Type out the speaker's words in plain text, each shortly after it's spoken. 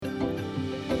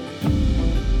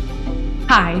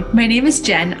Hi, my name is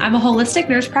Jen. I'm a holistic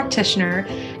nurse practitioner,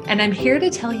 and I'm here to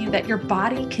tell you that your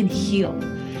body can heal.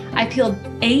 I've healed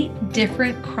 8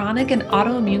 different chronic and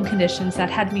autoimmune conditions that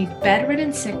had me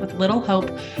bedridden sick with little hope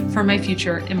for my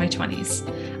future in my 20s.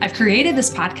 I've created this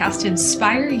podcast to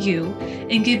inspire you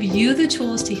and give you the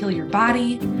tools to heal your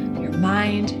body, your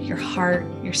mind, your heart,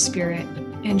 your spirit,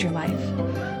 and your life.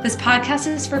 This podcast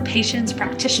is for patients,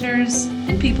 practitioners,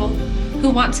 and people who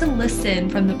want to listen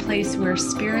from the place where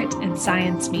spirit and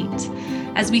science meet.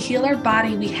 As we heal our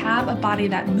body, we have a body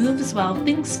that moves well,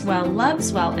 thinks well,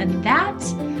 loves well, and that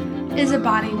is a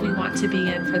body we want to be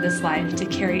in for this life to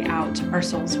carry out our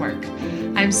soul's work.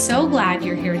 I'm so glad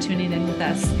you're here tuning in with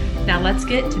us. Now let's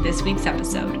get to this week's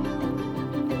episode.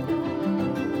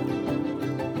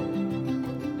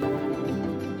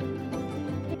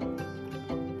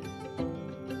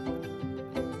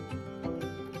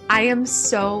 I am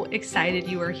so excited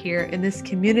you are here in this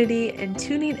community and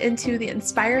tuning into the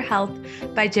Inspire Health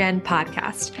by Jen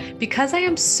podcast. Because I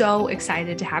am so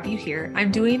excited to have you here,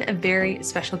 I'm doing a very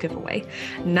special giveaway.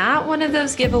 Not one of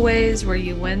those giveaways where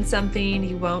you win something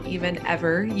you won't even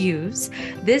ever use.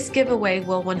 This giveaway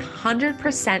will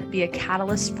 100% be a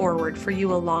catalyst forward for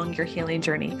you along your healing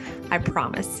journey. I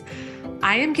promise.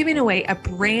 I am giving away a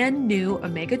brand new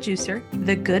Omega Juicer,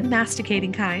 the good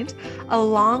masticating kind,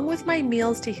 along with my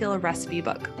Meals to Heal recipe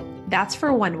book. That's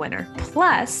for one winner.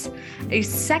 Plus, a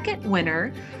second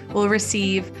winner will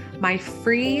receive my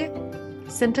free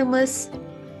symptomless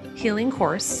healing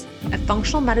course, a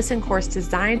functional medicine course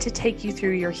designed to take you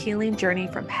through your healing journey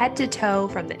from head to toe,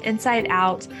 from the inside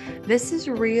out. This is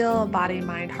real body,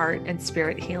 mind, heart, and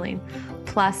spirit healing.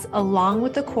 Plus, along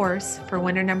with the course for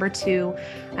winner number 2,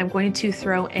 I'm going to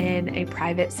throw in a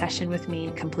private session with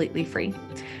me completely free.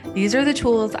 These are the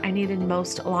tools I needed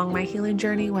most along my healing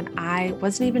journey when I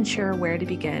wasn't even sure where to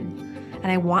begin.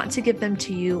 And I want to give them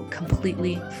to you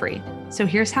completely free. So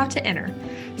here's how to enter.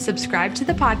 Subscribe to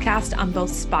the podcast on both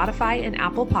Spotify and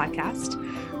Apple Podcast.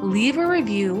 Leave a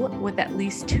review with at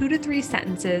least 2 to 3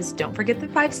 sentences. Don't forget the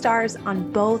 5 stars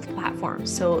on both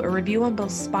platforms. So a review on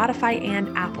both Spotify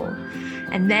and Apple.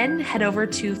 And then head over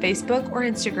to Facebook or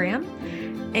Instagram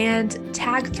and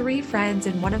tag 3 friends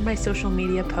in one of my social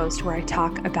media posts where I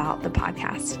talk about the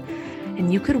podcast.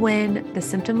 And you could win the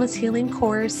Symptomless Healing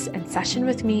course and session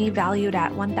with me valued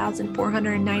at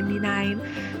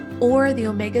 $1,499, or the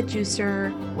Omega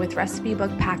Juicer with recipe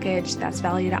book package that's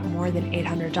valued at more than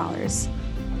 $800.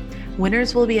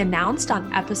 Winners will be announced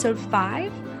on episode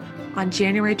 5 on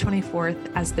January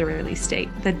 24th as the release date.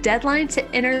 The deadline to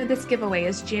enter this giveaway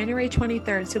is January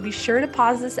 23rd, so be sure to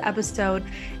pause this episode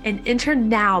and enter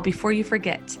now before you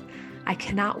forget. I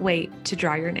cannot wait to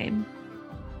draw your name.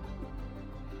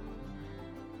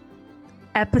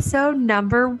 Episode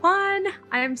number 1.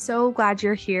 I am so glad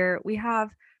you're here. We have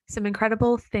some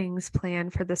incredible things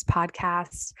planned for this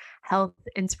podcast: health,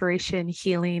 inspiration,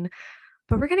 healing.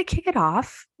 But we're going to kick it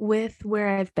off with where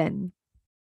I've been,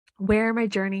 where my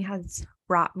journey has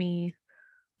brought me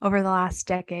over the last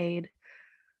decade,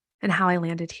 and how I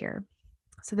landed here.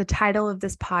 So the title of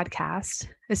this podcast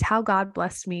is How God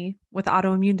Blessed Me with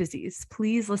Autoimmune Disease.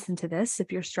 Please listen to this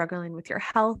if you're struggling with your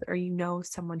health, or you know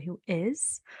someone who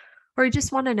is, or you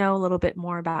just want to know a little bit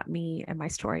more about me and my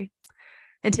story.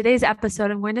 In today's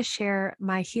episode, I'm going to share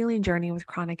my healing journey with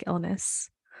chronic illness.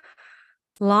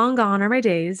 Long gone are my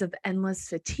days of endless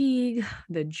fatigue,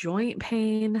 the joint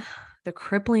pain, the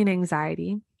crippling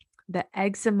anxiety, the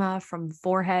eczema from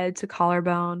forehead to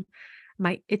collarbone,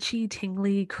 my itchy,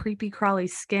 tingly, creepy, crawly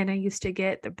skin I used to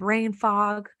get, the brain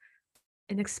fog,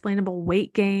 inexplainable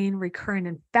weight gain, recurrent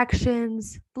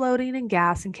infections, bloating, and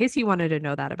gas, in case you wanted to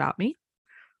know that about me.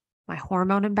 My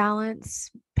hormone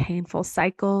imbalance, painful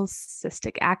cycles,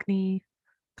 cystic acne,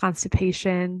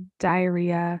 constipation,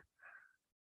 diarrhea,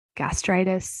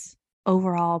 gastritis,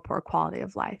 overall poor quality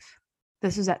of life.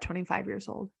 This was at 25 years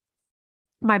old.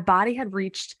 My body had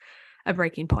reached a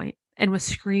breaking point and was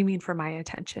screaming for my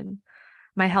attention.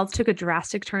 My health took a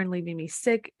drastic turn, leaving me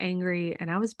sick, angry, and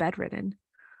I was bedridden.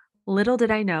 Little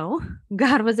did I know,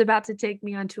 God was about to take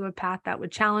me onto a path that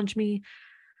would challenge me,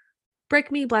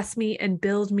 break me, bless me, and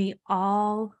build me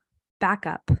all back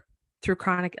up through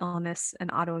chronic illness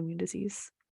and autoimmune disease.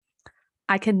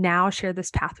 I can now share this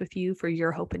path with you for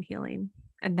your hope and healing.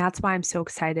 And that's why I'm so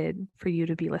excited for you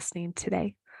to be listening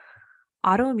today.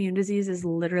 Autoimmune disease is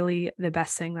literally the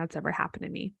best thing that's ever happened to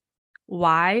me.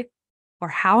 Why or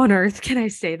how on earth can I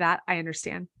say that? I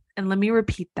understand. And let me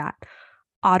repeat that.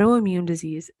 Autoimmune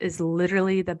disease is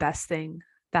literally the best thing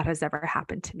that has ever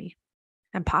happened to me,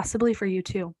 and possibly for you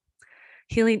too.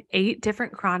 Healing 8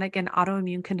 different chronic and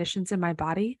autoimmune conditions in my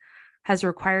body has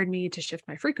required me to shift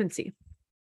my frequency.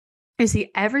 You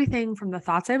see, everything from the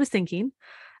thoughts I was thinking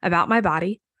about my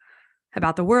body,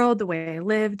 about the world, the way I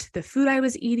lived, the food I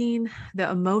was eating, the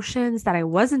emotions that I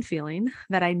wasn't feeling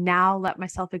that I now let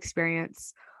myself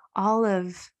experience, all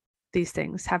of these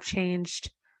things have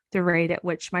changed the rate at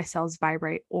which my cells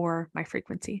vibrate or my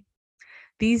frequency.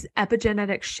 These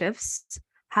epigenetic shifts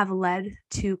have led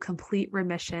to complete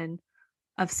remission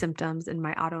of symptoms in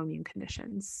my autoimmune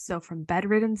conditions. So, from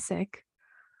bedridden sick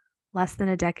less than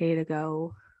a decade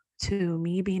ago to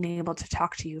me being able to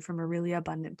talk to you from a really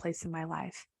abundant place in my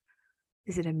life.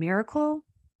 Is it a miracle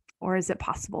or is it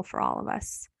possible for all of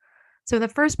us? So, in the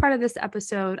first part of this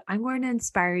episode, I'm going to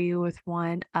inspire you with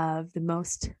one of the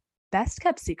most best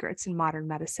kept secrets in modern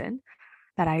medicine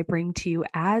that I bring to you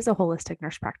as a holistic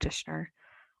nurse practitioner.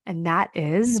 And that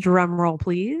is, drum roll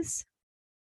please,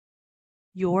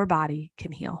 your body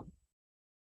can heal.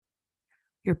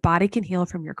 Your body can heal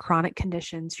from your chronic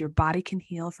conditions. Your body can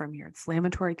heal from your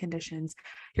inflammatory conditions.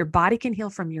 Your body can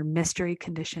heal from your mystery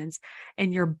conditions.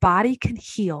 And your body can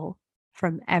heal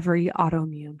from every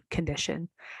autoimmune condition.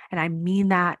 And I mean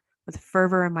that with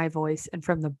fervor in my voice and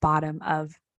from the bottom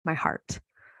of my heart.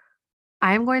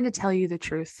 I am going to tell you the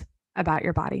truth about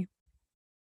your body.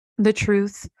 The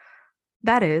truth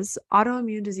that is,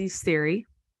 autoimmune disease theory,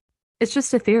 it's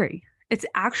just a theory. It's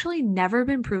actually never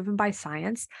been proven by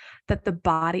science that the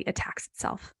body attacks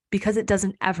itself, because it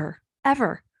doesn't ever.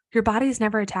 Your body is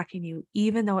never attacking you,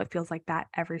 even though it feels like that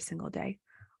every single day.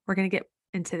 We're going to get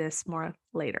into this more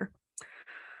later.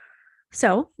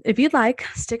 So if you'd like,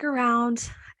 stick around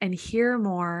and hear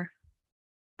more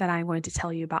that I'm going to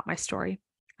tell you about my story.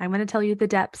 I'm going to tell you the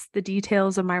depths, the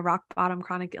details of my rock bottom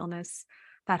chronic illness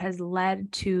that has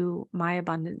led to my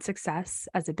abundant success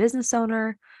as a business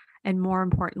owner, and more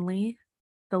importantly,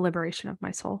 the liberation of my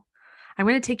soul. I'm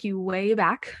going to take you way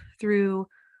back through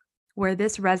where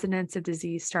this resonance of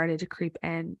disease started to creep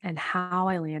in and how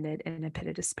I landed in a pit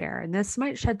of despair. And this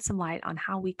might shed some light on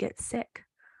how we get sick.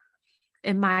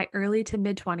 In my early to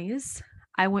mid 20s,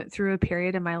 I went through a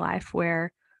period in my life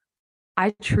where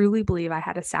I truly believe I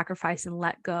had to sacrifice and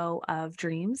let go of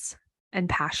dreams and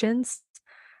passions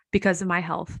because of my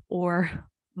health or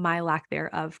my lack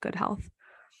thereof good health.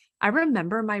 I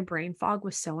remember my brain fog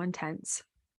was so intense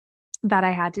that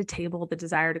I had to table the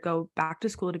desire to go back to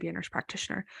school to be a nurse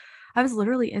practitioner. I was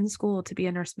literally in school to be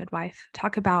a nurse midwife.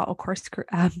 Talk about a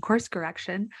course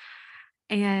correction.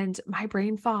 And my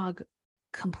brain fog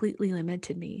completely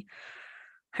limited me.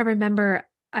 I remember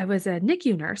I was a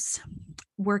NICU nurse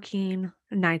working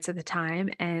nights at the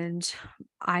time, and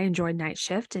I enjoyed night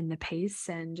shift and the pace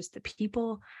and just the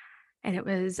people. And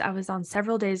I was on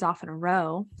several days off in a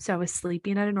row. So I was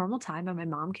sleeping at a normal time and my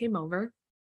mom came over,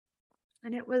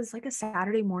 and it was like a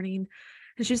Saturday morning,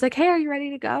 and she's like, "Hey, are you ready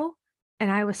to go?"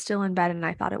 And I was still in bed and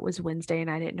I thought it was Wednesday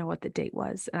and I didn't know what the date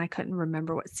was. And I couldn't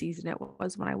remember what season it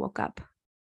was when I woke up.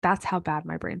 That's how bad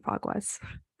my brain fog was.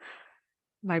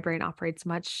 My brain operates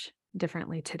much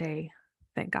differently today,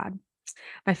 thank God.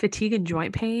 My fatigue and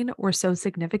joint pain were so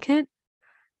significant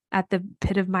at the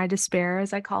pit of my despair,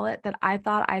 as I call it, that I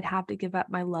thought I'd have to give up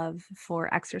my love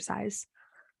for exercise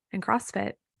and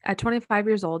CrossFit. At 25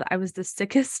 years old, I was the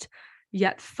sickest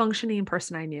yet functioning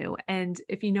person I knew. And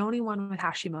if you know anyone with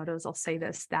Hashimoto's, I'll say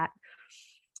this, that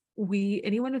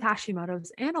anyone with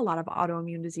Hashimoto's and a lot of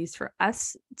autoimmune disease, for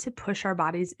us to push our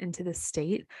bodies into this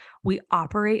state, we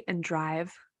operate and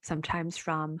drive sometimes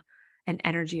from an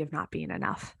energy of not being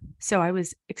enough. So I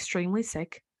was extremely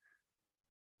sick,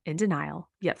 in denial,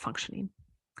 yet functioning.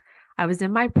 I was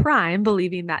in my prime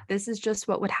believing that this is just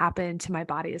what would happen to my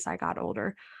body as I got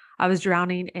older. I was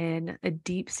drowning in a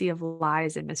deep sea of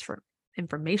lies and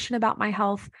misinformation about my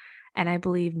health. And I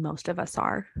believe most of us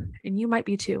are, and you might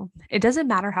be too. It doesn't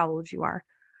matter how old you are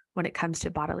when it comes to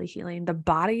bodily healing. The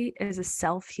body is a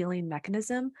self-healing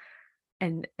mechanism,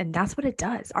 and that's what it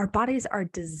does. Our bodies are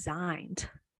designed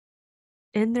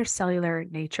in their cellular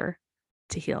nature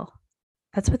to heal.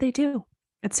 That's what they do.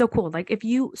 It's so cool. Like if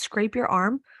you scrape your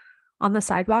arm on the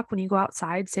sidewalk when you go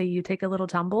outside, say you take a little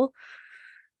tumble,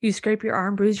 you scrape your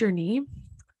arm, bruise your knee,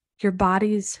 your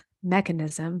body's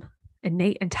mechanism,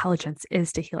 innate intelligence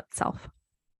is to heal itself.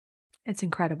 It's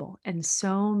incredible. And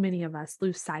so many of us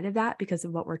lose sight of that because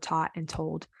of what we're taught and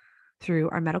told through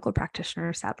our medical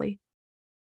practitioners, sadly.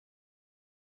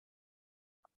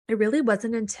 It really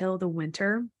wasn't until the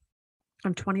winter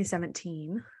of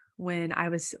 2017 when I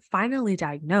was finally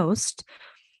diagnosed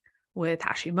with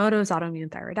Hashimoto's, autoimmune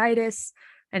thyroiditis,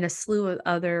 and a slew of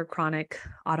other chronic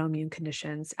autoimmune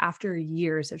conditions after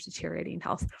years of deteriorating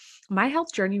health. My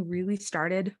health journey really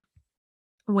started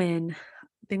when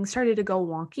things started to go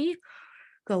wonky,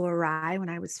 go awry when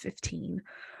I was 15.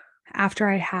 after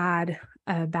I had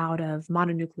a bout of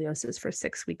mononucleosis for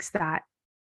 6 weeks, that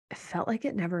felt like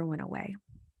it never went away.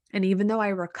 And even though I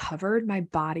recovered, my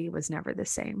body was never the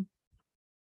same.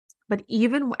 But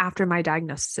even after my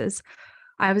diagnosis,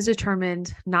 I was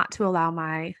determined not to allow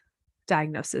my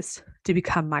diagnosis to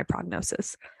become my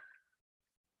prognosis.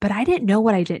 But I didn't know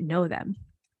what I didn't know then.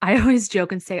 I always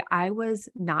joke and say I was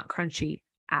not crunchy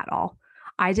at all.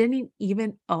 I didn't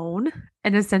even own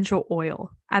an essential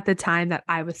oil at the time that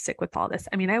I was sick with all this.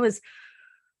 I mean, I was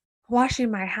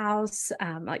washing my house,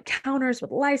 like counters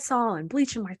with Lysol and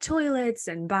bleaching my toilets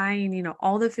and buying,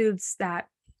 all the foods that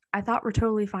I thought were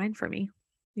totally fine for me.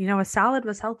 A salad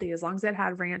was healthy as long as it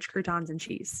had ranch, croutons, and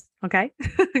cheese. Okay.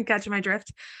 Catch my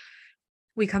drift.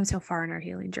 We come so far in our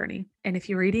healing journey. And if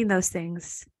you're eating those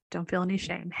things, don't feel any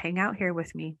shame. Hang out here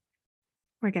with me.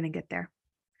 We're going to get there.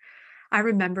 I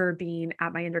remember being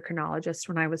at my endocrinologist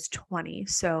when I was 20.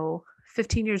 So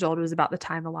 15 years old was about the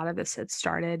time a lot of this had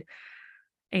started.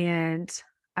 And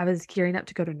I was gearing up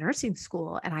to go to nursing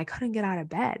school and I couldn't get out of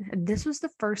bed. And this was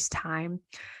the first time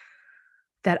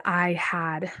that I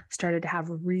had started to have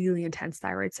really intense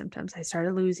thyroid symptoms. I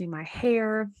started losing my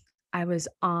hair. I was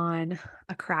on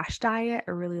a crash diet,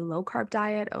 a really low carb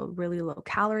diet, a really low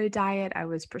calorie diet. I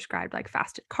was prescribed like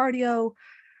fasted cardio,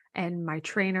 and my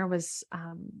trainer was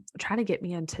trying to get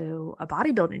me into a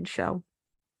bodybuilding show.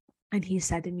 And he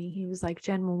said to me, he was like,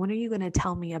 Jen, well, when are you going to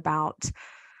tell me about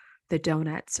the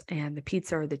donuts and the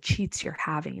pizza or the cheats you're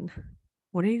having?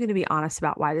 When are you going to be honest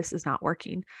about why this is not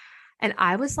working? And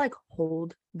I was like,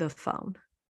 hold the phone,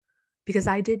 because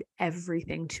I did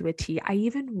everything to a T. I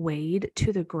even weighed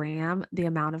to the gram the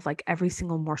amount of like every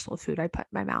single morsel of food I put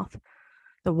in my mouth,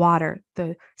 the water,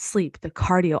 the sleep, the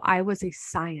cardio. I was a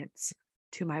science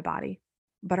to my body,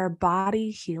 but our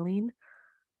body healing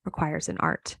requires an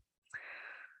art.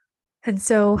 And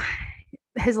so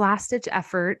his last ditch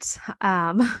effort,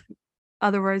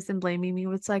 other words than blaming me,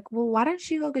 was like, well, why don't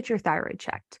you go get your thyroid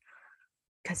checked?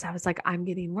 Because I was like, I'm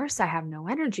getting worse. I have no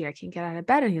energy. I can't get out of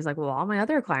bed. And he's like, well, all my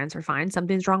other clients are fine.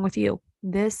 Something's wrong with you.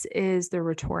 This is the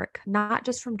rhetoric, not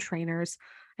just from trainers,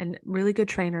 and really good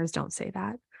trainers don't say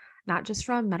that, not just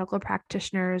from medical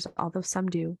practitioners, although some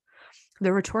do.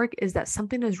 The rhetoric is that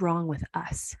something is wrong with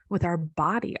us, with our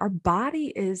body. Our body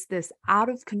is this out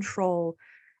of control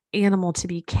animal to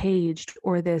be caged,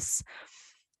 or this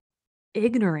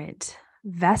ignorant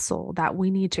vessel that we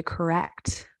need to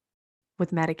correct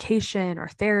with medication or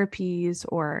therapies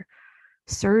or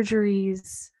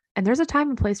surgeries. And there's a time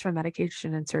and place for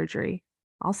medication and surgery.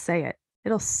 I'll say it.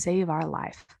 It'll save our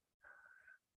life.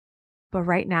 But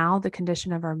right now, the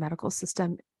condition of our medical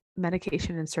system,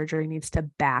 medication and surgery needs to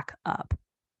back up.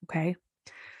 Okay.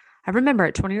 I remember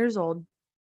at 20 years old,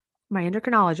 my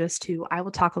endocrinologist, who I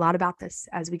will talk a lot about this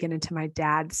as we get into my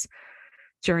dad's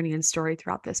journey and story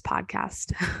throughout this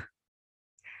podcast,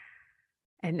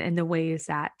 and the ways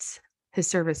that his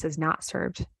service has not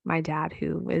served my dad,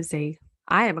 who is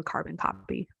I am a carbon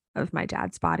copy of my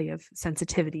dad's body of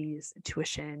sensitivities,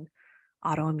 intuition,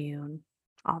 autoimmune,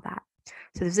 all that.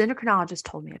 So this endocrinologist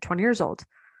told me at 20 years old,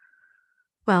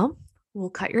 well, we'll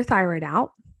cut your thyroid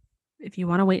out. If you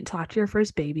want to wait until after your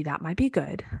first baby, that might be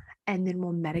good. And then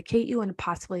we'll medicate you. And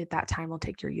possibly at that time, we'll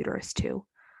take your uterus too.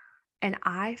 And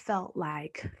I felt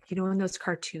like, in those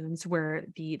cartoons where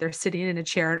they're sitting in a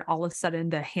chair and all of a sudden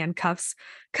the handcuffs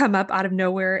come up out of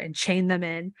nowhere and chain them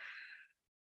in.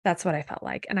 That's what I felt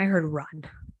like. And I heard run.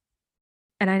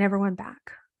 And I never went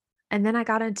back. And then I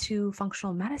got into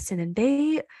functional medicine and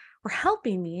they were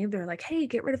helping me. They're like, hey,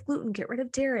 get rid of gluten, get rid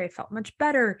of dairy. I felt much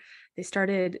better. They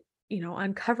started,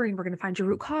 uncovering, we're going to find your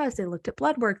root cause. They looked at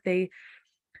blood work. The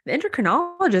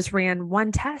endocrinologist ran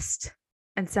one test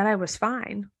and said I was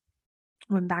fine.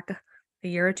 Went back a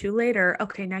year or two later.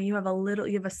 Okay, now you have a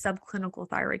subclinical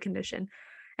thyroid condition.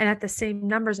 And at the same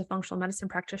numbers, a functional medicine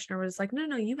practitioner was like,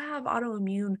 no, you have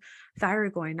autoimmune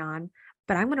thyroid going on,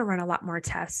 but I'm going to run a lot more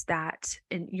tests that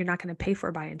you're not going to pay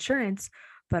for by insurance,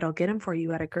 but I'll get them for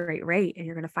you at a great rate. And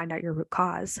you're going to find out your root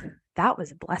cause. That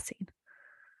was a blessing.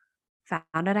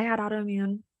 Found out I had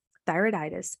autoimmune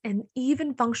thyroiditis. And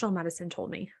even functional medicine told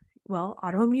me, well,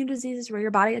 autoimmune disease is where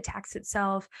your body attacks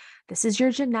itself. This is your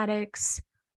genetics.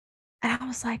 And I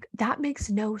was like, that makes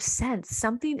no sense.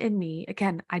 Something in me,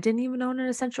 again, I didn't even own an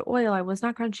essential oil. I was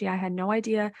not crunchy. I had no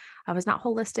idea. I was not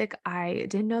holistic. I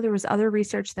didn't know there was other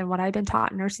research than what I'd been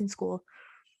taught in nursing school.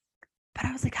 But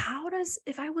I was like,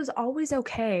 if I was always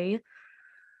okay,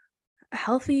 a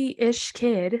healthy-ish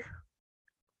kid,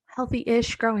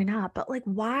 healthy-ish growing up, but like,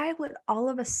 why would all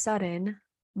of a sudden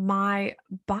my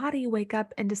body wake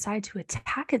up and decide to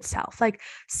attack itself? Like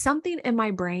something in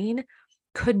my brain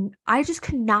I just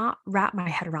could not wrap my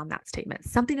head around that statement.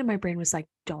 Something in my brain was like,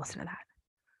 don't listen to that.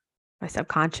 My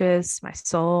subconscious, my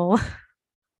soul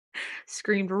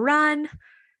screamed, run.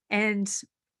 And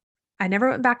I never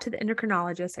went back to the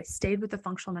endocrinologist. I stayed with the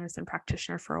functional medicine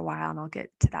practitioner for a while, and I'll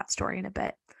get to that story in a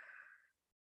bit.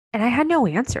 And I had no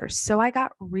answers. So I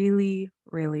got really,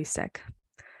 really sick.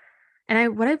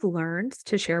 And what I've learned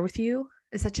to share with you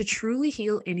is that to truly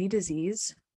heal any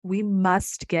disease, we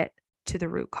must get to the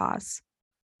root cause.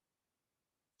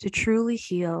 To truly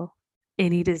heal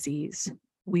any disease,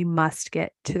 we must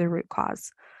get to the root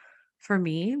cause. For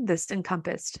me, this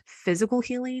encompassed physical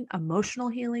healing, emotional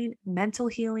healing, mental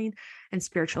healing, and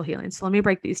spiritual healing. So let me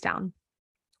break these down.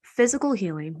 Physical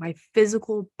healing, my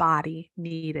physical body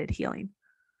needed healing.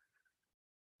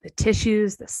 The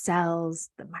tissues, the cells,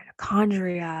 the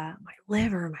mitochondria, my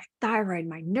liver, my thyroid,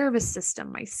 my nervous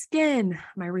system, my skin,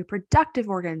 my reproductive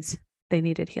organs, they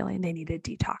needed healing. They needed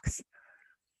detox.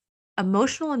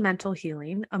 Emotional and mental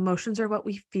healing, emotions are what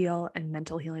we feel, and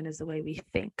mental healing is the way we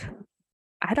think.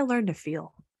 I had to learn to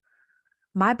feel.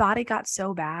 My body got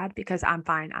so bad because I'm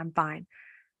fine.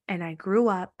 And I grew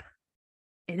up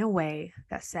in a way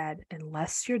that said,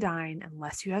 unless you're dying,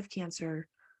 unless you have cancer,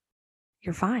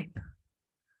 you're fine.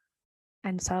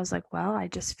 And so I was like, well, I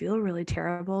just feel really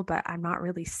terrible, but I'm not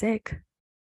really sick.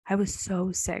 I was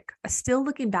so sick. Still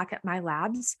looking back at my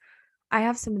labs, I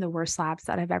have some of the worst labs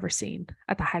that I've ever seen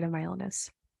at the height of my illness.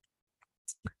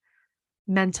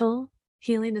 Mental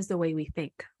healing is the way we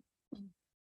think.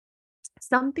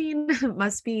 Something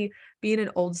must be being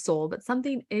an old soul, but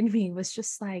something in me was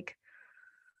just like,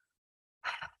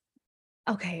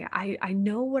 okay, I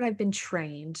know what I've been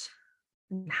trained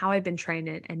and how I've been trained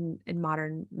in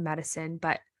modern medicine,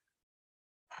 but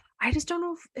I just don't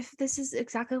know if this is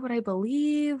exactly what I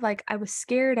believe. Like I was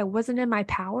scared, I wasn't in my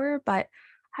power, but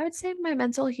I would say my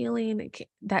mental healing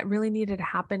that really needed to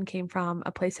happen came from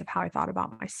a place of how I thought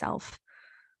about myself.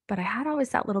 But I had always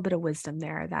that little bit of wisdom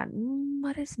there that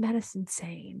what is medicine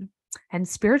saying? And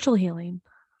spiritual healing.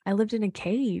 I lived in a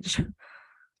cage,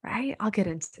 right? I'll get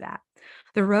into that.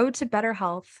 The road to better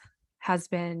health it's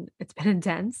been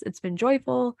intense, it's been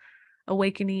joyful,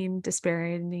 awakening,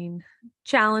 despairing,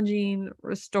 challenging,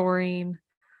 restoring,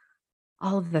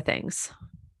 all of the things.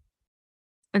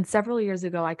 And several years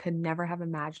ago, I could never have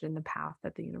imagined the path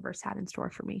that the universe had in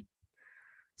store for me.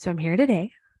 So I'm here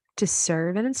today to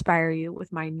serve and inspire you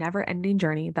with my never ending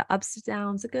journey, the ups, the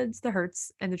downs, the goods, the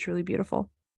hurts, and the truly beautiful.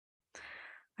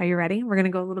 Are you ready? We're going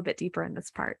to go a little bit deeper in this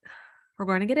part. We're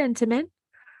going to get intimate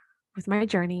with my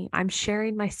journey. I'm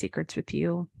sharing my secrets with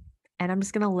you, and I'm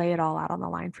just going to lay it all out on the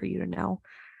line for you to know.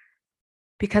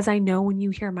 Because I know when you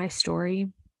hear my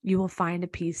story, you will find a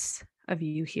piece of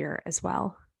you here as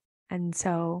well. And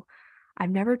so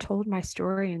I've never told my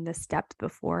story in this depth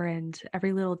before, and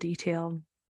every little detail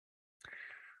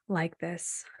like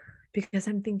this, because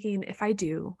I'm thinking if I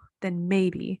do, then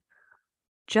maybe,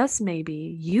 just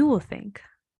maybe, you will think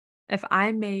if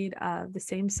I'm made of the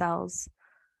same cells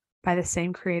by the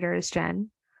same creator as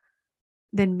Jen,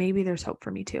 then maybe there's hope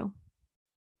for me too.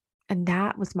 And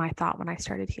that was my thought when I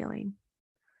started healing.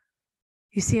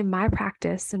 You see, in my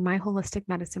practice, in my holistic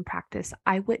medicine practice,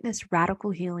 I witness radical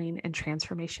healing and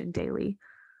transformation daily.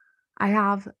 I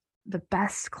have the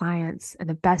best clients and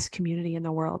the best community in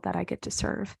the world that I get to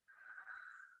serve.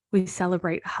 We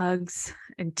celebrate hugs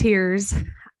and tears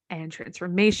and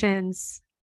transformations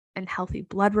and healthy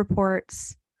blood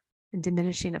reports and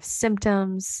diminishing of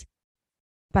symptoms.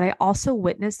 But I also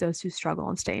witness those who struggle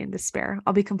and stay in despair.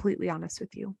 I'll be completely honest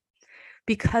with you.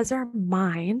 Because our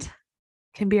mind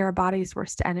can be our body's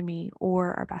worst enemy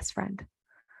or our best friend.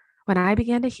 When I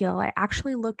began to heal, I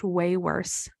actually looked way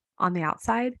worse on the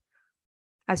outside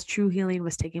as true healing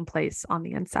was taking place on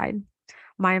the inside.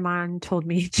 My mind told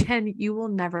me, Jen, you will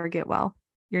never get well.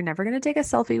 You're never going to take a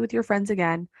selfie with your friends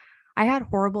again. I had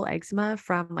horrible eczema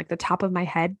from like the top of my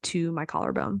head to my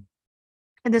collarbone.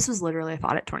 And this was literally a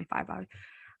thought at 25.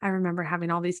 I remember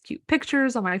having all these cute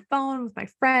pictures on my phone with my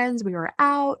friends. We were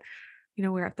out, we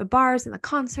were at the bars and the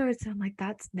concerts. And I'm like,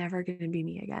 that's never going to be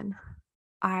me again.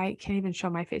 I can't even show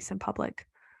my face in public.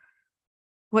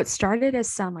 What started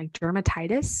as some like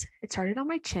dermatitis, it started on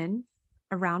my chin,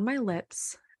 around my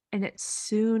lips, and it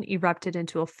soon erupted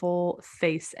into a full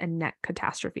face and neck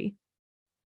catastrophe.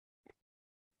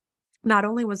 Not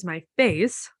only was my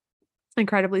face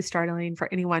incredibly startling for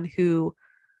anyone who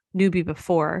knew me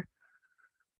before,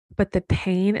 but the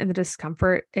pain and the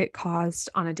discomfort it caused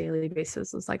on a daily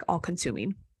basis was like all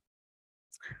consuming.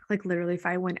 Like literally, if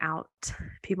I went out,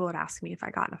 people would ask me if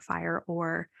I got in a fire,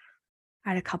 or I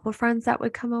had a couple of friends that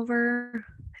would come over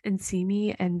and see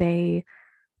me, and they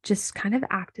just kind of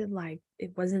acted like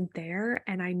it wasn't there.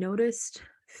 And I noticed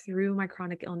through my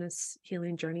chronic illness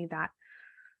healing journey that,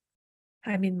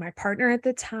 I mean, my partner at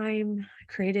the time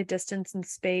created distance and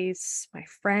space, my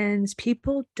friends,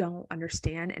 people don't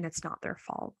understand, and it's not their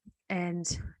fault.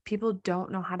 And people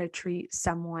don't know how to treat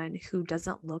someone who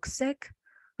doesn't look sick.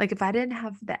 Like, if I didn't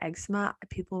have the eczema,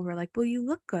 people were like, well, you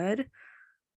look good,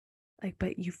 like,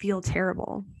 but you feel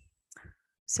terrible.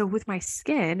 So with my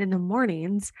skin in the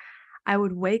mornings, I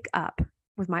would wake up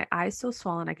with my eyes so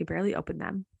swollen I could barely open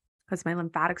them because my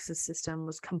lymphatic system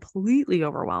was completely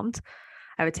overwhelmed.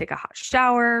 I would take a hot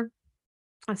shower,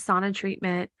 a sauna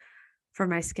treatment for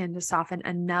my skin to soften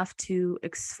enough to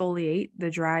exfoliate the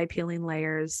dry, peeling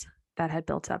layers that had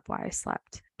built up while I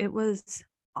slept. It was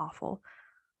awful.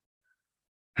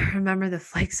 I remember the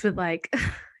flakes would like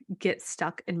get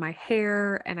stuck in my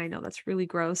hair. And I know that's really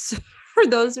gross for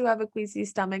those who have a queasy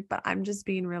stomach, but I'm just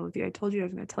being real with you. I told you I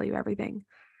was going to tell you everything.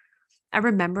 I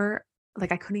remember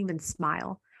like I couldn't even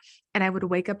smile. And I would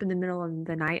wake up in the middle of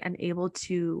the night unable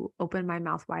to open my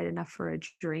mouth wide enough for a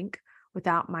drink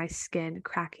without my skin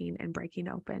cracking and breaking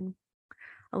open.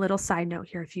 A little side note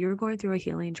here, if you're going through a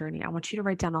healing journey, I want you to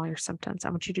write down all your symptoms. I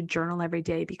want you to journal every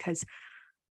day because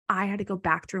I had to go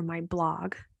back through my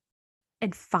blog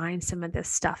and find some of this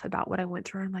stuff about what I went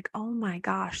through. I'm like, oh my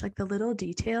gosh, like the little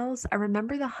details. I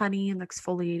remember the honey and the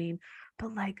exfoliating,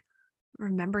 but like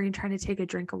remembering trying to take a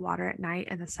drink of water at night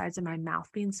and the sides of my mouth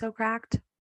being so cracked,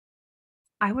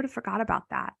 I would have forgot about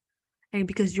that. And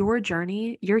because your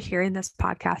journey, you're hearing this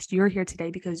podcast, you're here today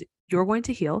because you're going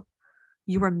to heal.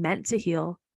 You were meant to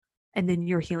heal. And then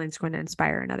your healing is going to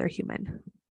inspire another human.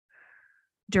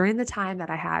 During the time that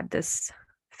I had this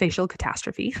facial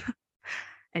catastrophe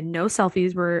and no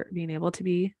selfies were being able to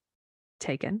be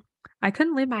taken, I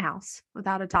couldn't leave my house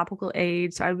without a topical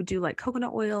aid. So I would do like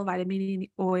coconut oil, vitamin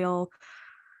E oil.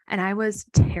 And I was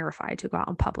terrified to go out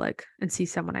in public and see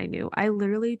someone I knew. I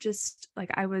literally just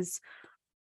like, I was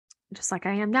just like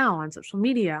I am now on social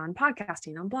media, on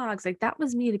podcasting, on blogs. Like that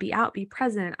was me to be out, be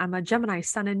present. I'm a Gemini,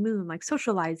 sun and moon, like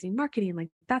socializing, marketing, like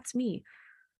that's me.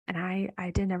 And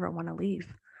I didn't ever want to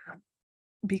leave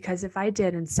because if I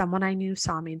did and someone I knew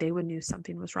saw me, they would knew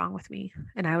something was wrong with me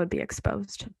and I would be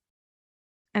exposed.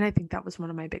 And I think that was one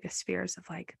of my biggest fears of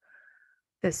like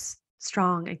this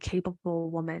strong and capable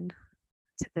woman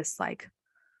to this like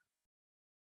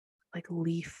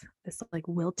leaf, this like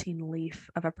wilting leaf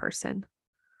of a person.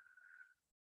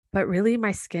 But really,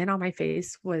 my skin on my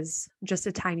face was just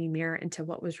a tiny mirror into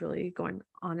what was really going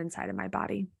on inside of my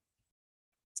body.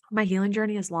 My healing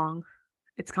journey is long,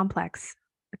 it's complex,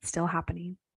 it's still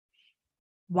happening.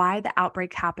 Why the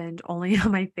outbreak happened only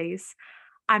on my face,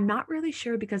 I'm not really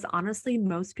sure because honestly,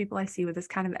 most people I see with this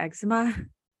kind of eczema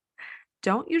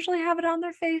don't usually have it on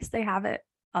their face. They have it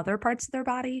other parts of their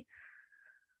body.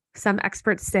 Some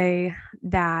experts say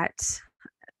that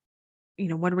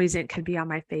one reason it could be on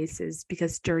my face is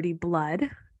because dirty blood,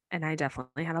 and I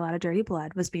definitely had a lot of dirty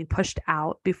blood, was being pushed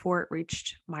out before it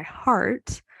reached my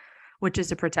heart, which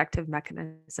is a protective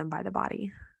mechanism by the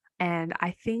body. And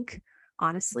I think,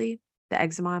 honestly, the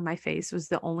eczema on my face was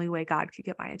the only way God could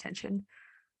get my attention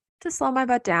to slow my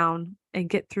butt down and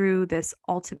get through this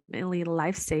ultimately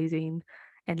life-saving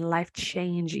and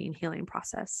life-changing healing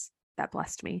process that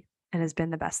blessed me and has been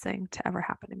the best thing to ever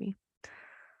happen to me.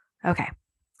 Okay.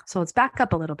 So let's back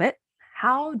up a little bit.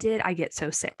 How did I get so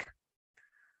sick?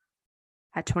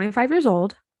 At 25 years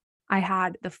old, I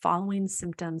had the following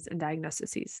symptoms and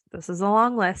diagnoses. This is a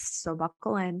long list, so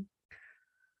buckle in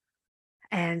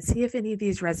and see if any of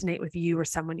these resonate with you or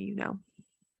someone you know.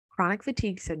 Chronic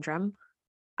fatigue syndrome.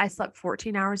 I slept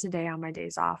 14 hours a day on my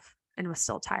days off and was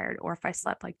still tired. Or if I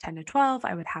slept like 10 to 12,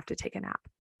 I would have to take a nap.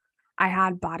 I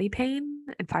had body pain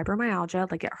and fibromyalgia,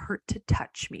 like it hurt to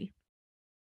touch me.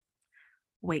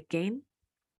 Weight gain.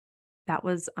 That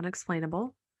was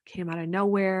unexplainable. Came out of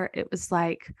nowhere. It was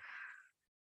like,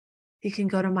 you can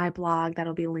go to my blog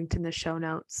that'll be linked in the show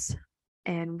notes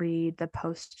and read the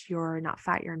post, "You're not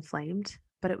fat, you're inflamed."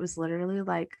 But it was literally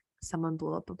like someone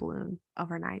blew up a balloon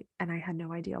overnight and I had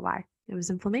no idea why. It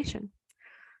was inflammation.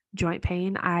 Joint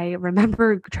pain. I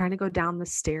remember trying to go down the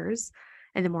stairs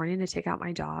in the morning to take out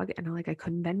my dog and I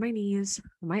couldn't bend my knees,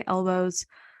 my elbows.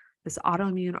 This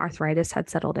autoimmune arthritis had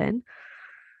settled in.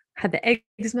 Had the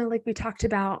eczema like we talked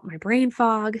about, my brain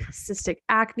fog, cystic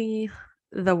acne,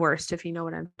 the worst if you know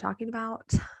what I'm talking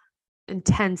about,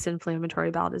 intense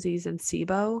inflammatory bowel disease and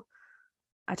SIBO.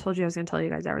 I told you I was going to tell you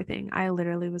guys everything. I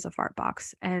literally was a fart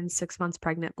box and 6 months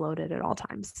pregnant, bloated at all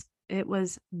times. It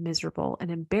was miserable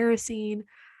and embarrassing.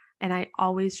 And I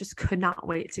always just could not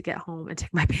wait to get home and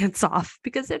take my pants off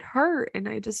because it hurt. And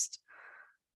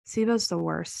SIBO's the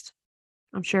worst.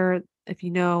 I'm sure if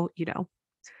you know, you know.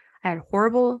 I had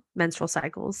horrible menstrual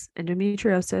cycles,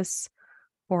 endometriosis,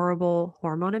 horrible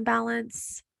hormone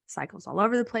imbalance, cycles all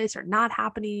over the place or not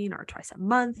happening or twice a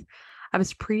month. I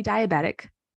was pre diabetic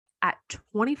at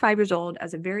 25 years old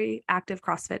as a very active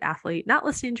CrossFit athlete, not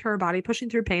listening to her body, pushing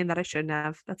through pain that I shouldn't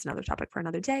have. That's another topic for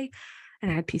another day.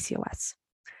 And I had PCOS.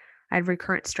 I had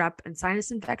recurrent strep and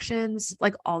sinus infections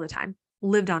like all the time,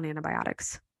 lived on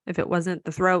antibiotics. If it wasn't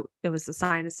the throat, it was the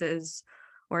sinuses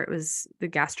or it was the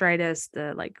gastritis,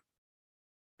 the like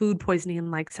food poisoning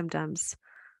like symptoms.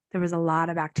 There was a lot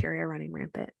of bacteria running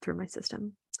rampant through my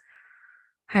system.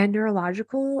 I had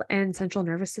neurological and central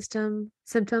nervous system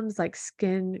symptoms like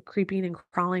skin creeping and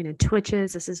crawling and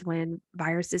twitches. This is when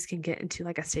viruses can get into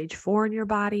like a stage 4 in your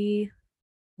body.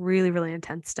 Really, really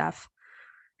intense stuff.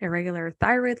 Irregular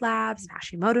thyroid labs, and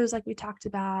Hashimoto's, like we talked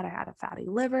about. I had a fatty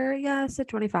liver, yes, at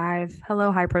 25.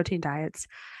 Hello, high protein diets,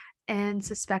 and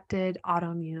suspected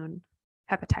autoimmune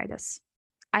hepatitis.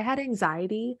 I had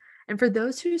anxiety. And for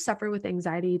those who suffer with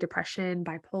anxiety, depression,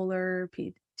 bipolar,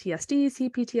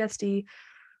 PTSD, CPTSD,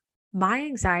 my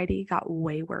anxiety got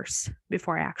way worse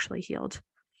before I actually healed.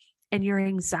 And your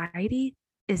anxiety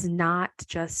is not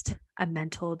just a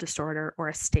mental disorder or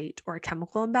a state or a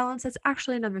chemical imbalance. That's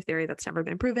actually another theory that's never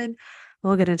been proven.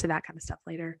 We'll get into that kind of stuff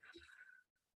later.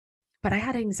 But I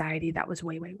had anxiety that was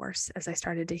way, way worse as I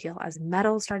started to heal, as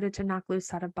metal started to knock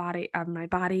loose out of my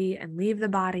body and leave the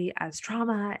body, as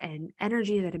trauma and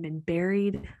energy that had been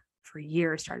buried for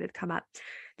years started to come up.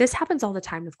 This happens all the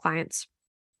time with clients.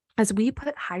 As we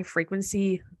put high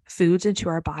frequency foods into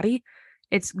our body,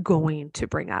 it's going to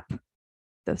bring up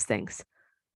those things.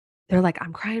 They're like,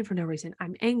 I'm crying for no reason.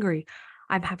 I'm angry.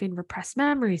 I'm having repressed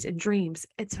memories and dreams.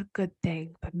 It's a good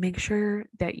thing, but make sure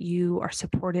that you are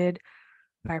supported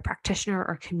by a practitioner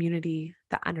or community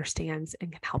that understands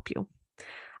and can help you.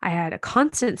 I had a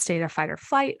constant state of fight or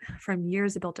flight from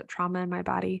years of built up trauma in my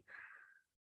body.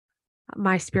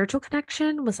 My spiritual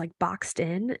connection was like boxed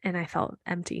in, and I felt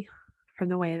empty from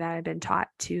the way that I'd been taught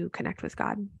to connect with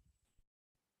God.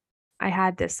 I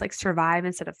had this like survive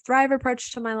instead of thrive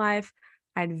approach to my life.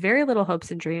 I had very little hopes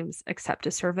and dreams except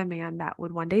to serve a man that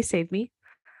would one day save me.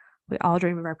 We all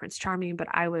dream of our Prince Charming, but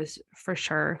I was for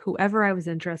sure whoever I was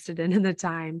interested in the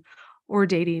time or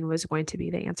dating was going to be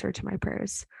the answer to my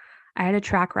prayers. I had a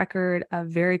track record of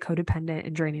very codependent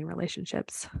and draining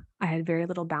relationships. I had very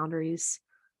little boundaries,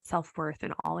 self worth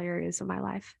in all areas of my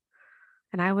life.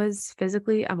 And I was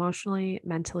physically, emotionally,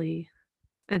 mentally,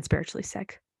 and spiritually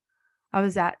sick. I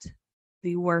was at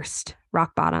the worst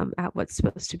rock bottom at what's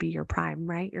supposed to be your prime,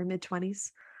 right? Your mid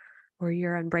 20s, where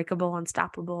you're unbreakable,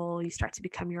 unstoppable. You start to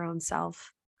become your own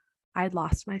self. I had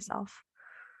lost myself.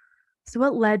 So,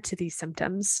 what led to these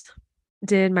symptoms?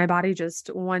 Did my body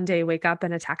just one day wake up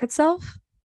and attack itself?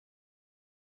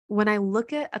 When I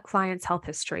look at a client's health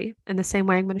history, in the same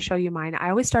way I'm going to show you mine, I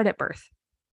always start at birth.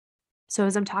 So,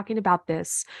 as I'm talking about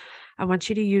this, I want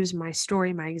you to use my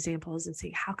story, my examples, and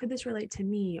see how could this relate to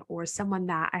me or someone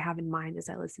that I have in mind as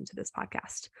I listen to this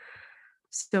podcast.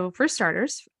 So, for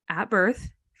starters, at birth,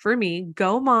 for me,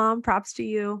 go mom, props to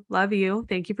you, love you.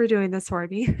 Thank you for doing this for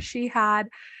me. She had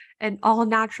an all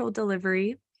natural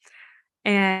delivery.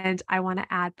 And I want to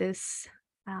add this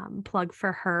plug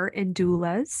for her in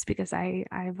doulas because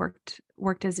I've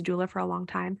worked as a doula for a long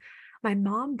time. My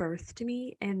mom birthed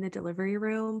me in the delivery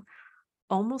room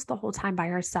almost the whole time by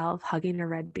herself, hugging a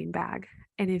red bean bag.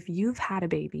 And if you've had a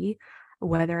baby,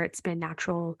 whether it's been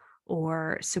natural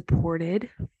or supported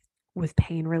with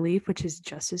pain relief, which is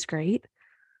just as great,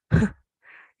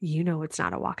 you know it's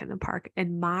not a walk in the park.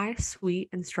 And my sweet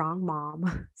and strong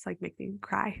mom, it's like making me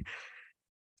cry.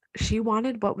 She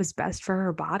wanted what was best for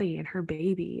her body and her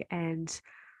baby. And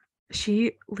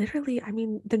she literally, I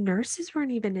mean, the nurses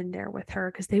weren't even in there with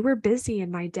her because they were busy.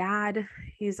 And my dad,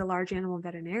 he's a large animal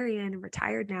veterinarian and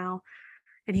retired now,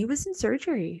 and he was in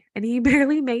surgery and he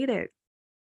barely made it.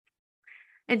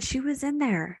 And she was in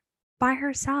there by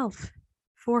herself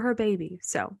for her baby.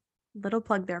 So, little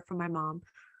plug there for my mom,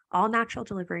 all natural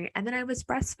delivery. And then I was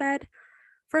breastfed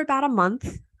for about a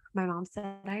month. My mom said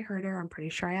I heard her. I'm pretty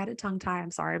sure I had a tongue tie.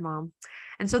 I'm sorry, mom.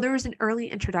 And so there was an early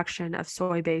introduction of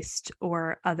soy-based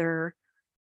or other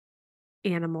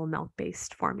animal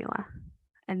milk-based formula.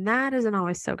 And that isn't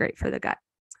always so great for the gut.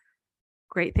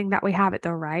 Great thing that we have it though,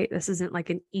 right? This isn't like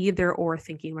an either or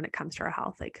thinking when it comes to our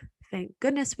health. Like, thank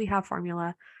goodness we have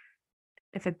formula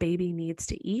if a baby needs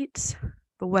to eat,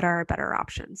 but what are our better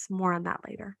options? More on that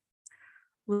later.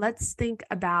 Let's think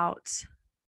about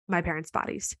my parents'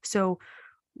 bodies. So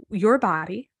your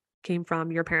body came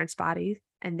from your parents' body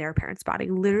and their parents' body,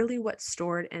 literally what's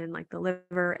stored in like the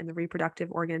liver and the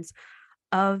reproductive organs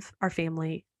of our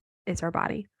family is our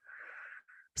body.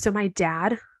 So my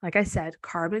dad, like I said,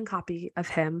 carbon copy of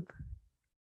him,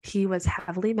 he was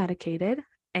heavily medicated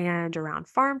and around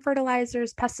farm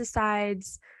fertilizers,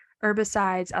 pesticides,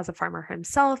 herbicides as a farmer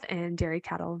himself and dairy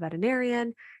cattle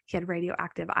veterinarian. He had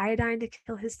radioactive iodine to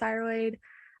kill his thyroid.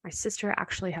 My sister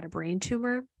actually had a brain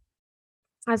tumor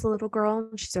as a little girl,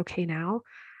 and she's okay now.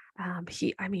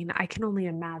 I can only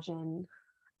imagine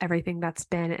everything that's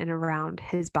been in around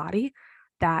his body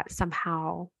that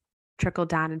somehow trickled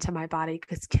down into my body.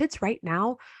 Because kids right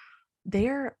now,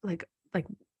 they're like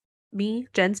me,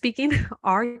 Jen speaking,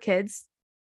 our kids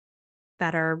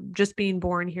that are just being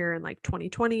born here in like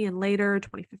 2020 and later,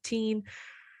 2015,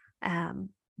 um,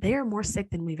 they are more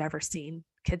sick than we've ever seen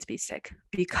kids be sick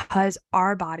because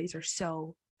our bodies are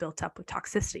so built up with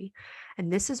toxicity.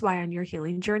 And this is why on your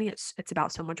healing journey, it's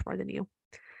about so much more than you.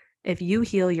 If you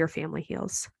heal, your family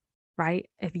heals, right?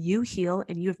 If you heal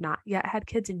and you have not yet had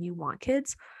kids and you want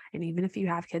kids, and even if you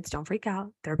have kids, don't freak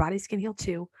out. Their bodies can heal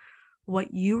too.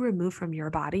 What you remove from your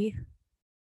body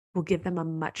will give them a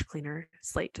much cleaner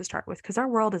slate to start with because our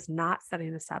world is not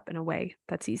setting us up in a way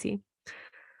that's easy.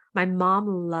 My mom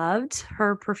loved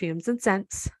her perfumes and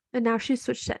scents, and now she's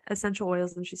switched to essential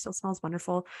oils and she still smells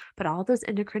wonderful. But all those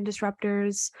endocrine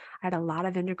disruptors, I had a lot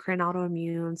of endocrine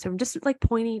autoimmune. So I'm just like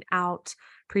pointing out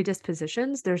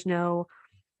predispositions. There's no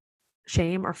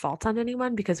shame or fault on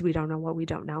anyone because we don't know what we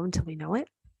don't know until we know it.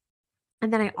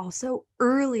 And then I also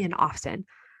early and often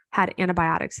had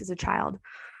antibiotics as a child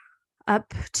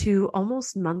up to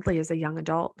almost monthly as a young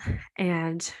adult.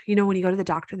 And, when you go to the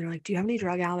doctor and they're like, do you have any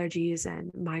drug allergies?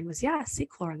 And mine was, yeah,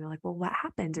 Seclor. And they're like, well, what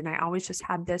happened? And I always just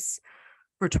had this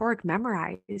rhetoric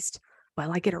memorized.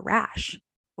 Well, I get a rash,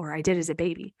 or I did as a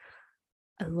baby.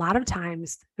 A lot of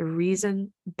times the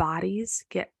reason bodies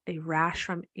get a rash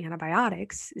from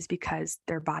antibiotics is because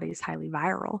their body is highly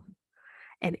viral,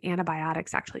 and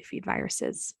antibiotics actually feed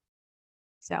viruses.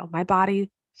 So my body,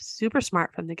 super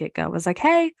smart from the get-go, was like,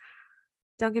 hey,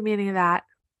 don't give me any of that.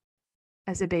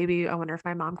 As a baby, I wonder if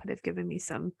my mom could have given me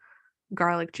some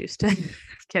garlic juice to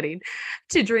kidding,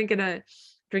 to drink in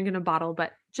a bottle.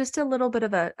 But just a little bit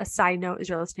of a side note as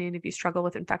you're listening, if you struggle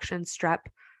with infection, strep,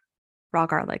 raw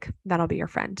garlic, that'll be your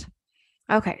friend.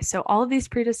 Okay, so all of these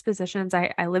predispositions,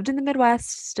 I lived in the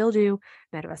Midwest, still do,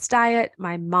 Midwest diet.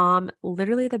 My mom,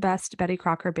 literally the best Betty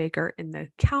Crocker baker in the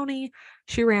county.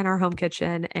 She ran our home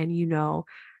kitchen, and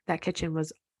that kitchen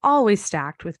was always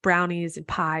stacked with brownies and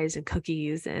pies and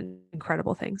cookies and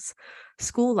incredible things.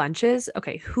 School lunches,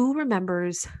 okay, who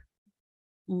remembers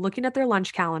looking at their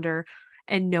lunch calendar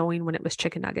and knowing when it was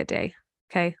chicken nugget day?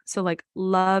 Okay, so like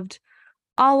loved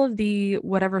all of the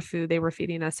whatever food they were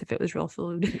feeding us, if it was real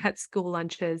food at school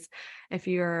lunches. If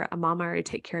you're a mama or you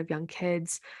take care of young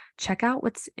kids, check out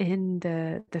what's in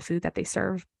the food that they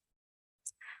serve.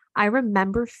 I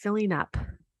remember filling up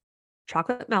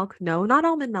chocolate milk, no, not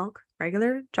almond milk,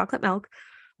 regular chocolate milk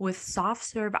with soft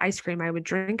serve ice cream. I would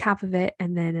drink half of it,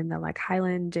 and then in the like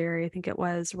Highland Dairy, I think it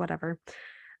was, whatever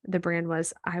the brand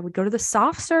was, I would go to the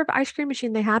soft serve ice cream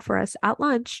machine they had for us at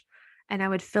lunch, and I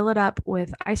would fill it up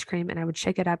with ice cream and I would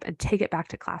shake it up and take it back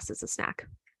to class as a snack.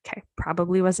 Okay,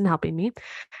 probably wasn't helping me.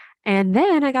 And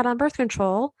then I got on birth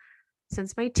control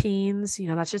since my teens.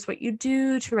 That's just what you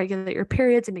do to regulate your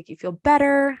periods and make you feel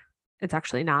better. It's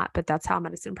actually not, but that's how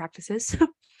medicine practices.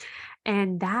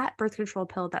 And that birth control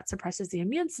pill that suppresses the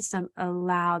immune system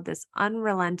allowed this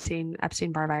unrelenting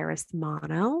Epstein-Barr virus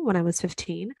mono when I was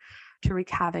 15 to wreak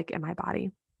havoc in my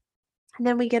body. And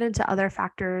then we get into other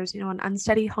factors, an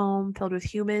unsteady home filled with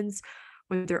humans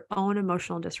with their own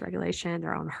emotional dysregulation,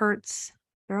 their own hurts,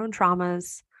 their own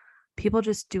traumas, people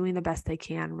just doing the best they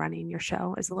can running your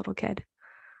show as a little kid.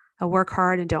 A work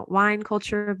hard and don't whine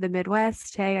culture of the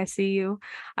Midwest. Hey, I see you.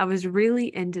 I was really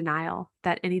in denial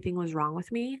that anything was wrong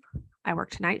with me. I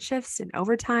worked night shifts and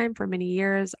overtime for many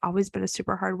years, always been a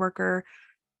super hard worker,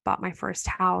 bought my first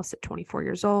house at 24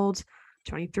 years old,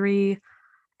 23.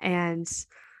 And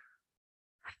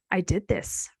I did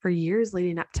this for years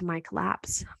leading up to my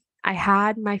collapse. I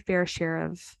had my fair share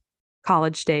of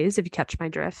college days, if you catch my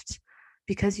drift,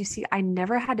 because you see, I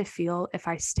never had to feel if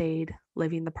I stayed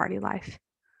living the party life.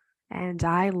 And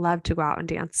I love to go out and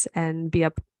dance and be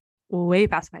up way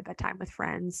past my bedtime with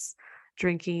friends,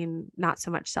 drinking not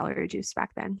so much celery juice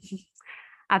back then.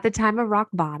 At the time of rock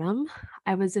bottom,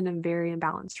 I was in a very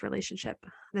imbalanced relationship.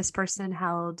 This person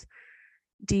held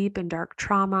deep and dark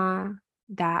trauma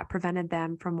that prevented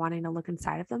them from wanting to look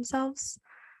inside of themselves.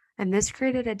 And this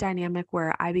created a dynamic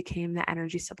where I became the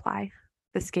energy supply,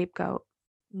 the scapegoat,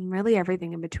 and really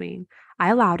everything in between. I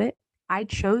allowed it. I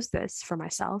chose this for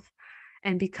myself.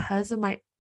 And because of my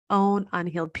own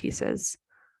unhealed pieces,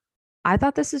 I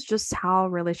thought this is just how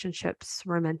relationships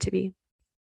were meant to be.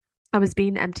 I was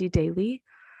being empty daily,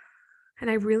 and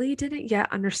I really didn't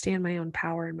yet understand my own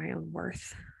power and my own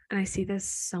worth. And I see this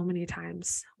so many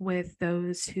times with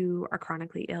those who are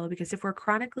chronically ill, because if we're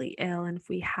chronically ill and if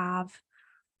we have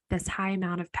this high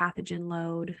amount of pathogen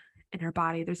load in our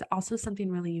body, there's also something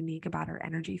really unique about our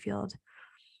energy field.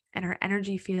 And our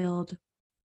energy field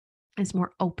is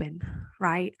more open,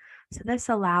 right? So this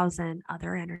allows in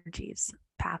other energies,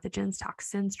 pathogens,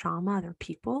 toxins, trauma, other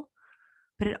people.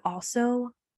 But it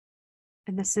also,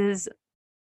 and this is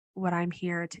what I'm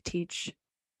here to teach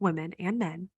women and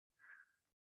men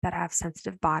that have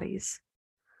sensitive bodies,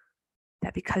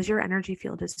 that because your energy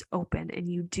field is open and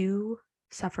you do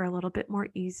suffer a little bit more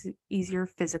easier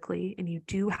physically, and you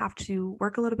do have to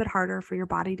work a little bit harder for your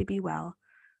body to be well,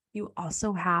 you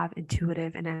also have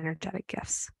intuitive and energetic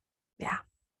gifts. Yeah.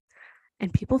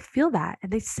 And people feel that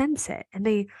and they sense it. And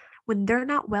when they're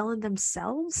not well in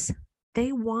themselves,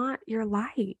 they want your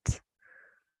light.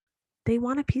 They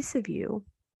want a piece of you.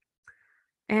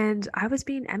 And I was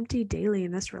being empty daily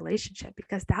in this relationship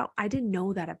because I didn't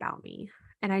know that about me.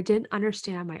 And I didn't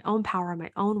understand my own power,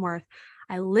 my own worth.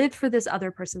 I lived for this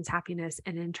other person's happiness.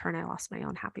 And in turn, I lost my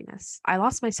own happiness. I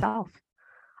lost myself.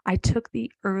 I took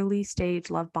the early stage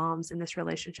love bombs in this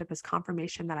relationship as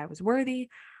confirmation that I was worthy,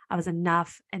 I was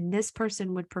enough, and this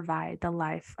person would provide the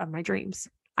life of my dreams.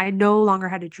 I no longer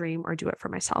had to dream or do it for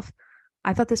myself.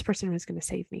 I thought this person was going to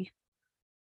save me.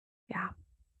 Yeah.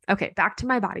 Okay, back to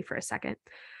my body for a second.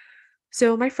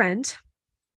 So, my friend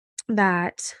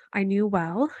that I knew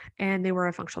well, and they were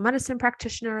a functional medicine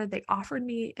practitioner, they offered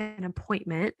me an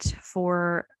appointment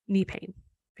for knee pain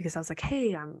because I was like,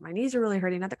 hey, my knees are really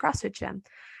hurting at the CrossFit gym.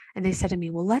 And they said to me,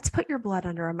 well, let's put your blood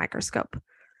under a microscope.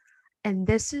 And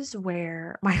this is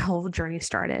where my whole journey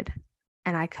started.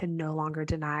 And I could no longer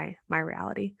deny my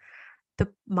reality.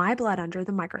 My blood under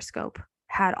the microscope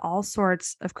had all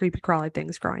sorts of creepy crawly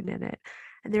things growing in it.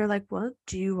 And they're like, well,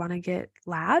 do you want to get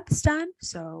labs done?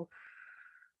 So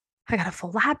I got a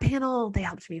full lab panel. They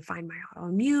helped me find my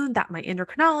autoimmune, that my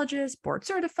endocrinologist, board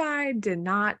certified, did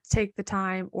not take the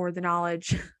time or the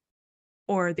knowledge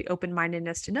or the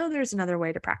open-mindedness to know there's another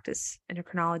way to practice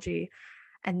endocrinology.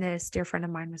 And this dear friend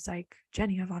of mine was like, Jen,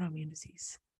 you have autoimmune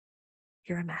disease.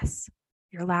 You're a mess.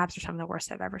 Your labs are some of the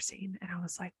worst I've ever seen. And I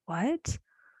was like, what?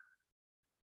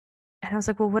 And I was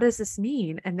like, well, what does this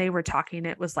mean? And they were talking,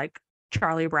 it was like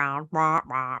Charlie Brown, where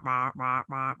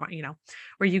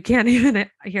you can't even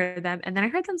hear them. And then I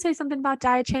heard them say something about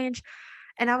diet change.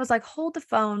 And I was like, hold the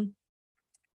phone.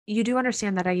 You do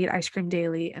understand that I eat ice cream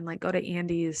daily and like go to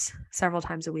Andy's several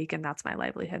times a week, and that's my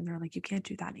livelihood. And they're like, you can't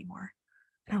do that anymore.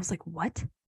 And I was like, what?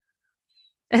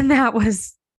 And that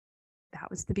was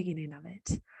the beginning of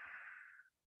it.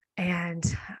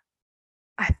 And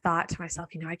I thought to myself,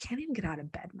 I can't even get out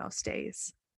of bed most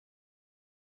days.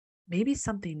 Maybe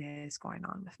something is going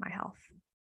on with my health.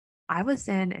 I was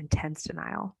in intense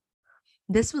denial.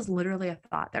 This was literally a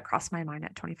thought that crossed my mind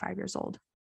at 25 years old.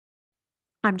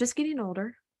 I'm just getting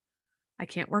older. I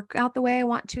can't work out the way I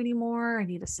want to anymore. I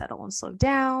need to settle and slow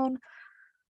down.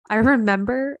 I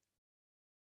remember,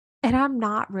 and I'm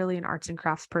not really an arts and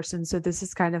crafts person, so this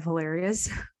is kind of hilarious.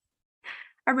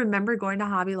 I remember going to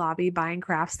Hobby Lobby, buying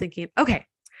crafts, thinking, okay,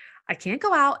 I can't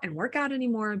go out and work out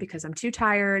anymore because I'm too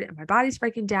tired and my body's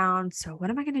breaking down. So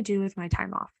what am I going to do with my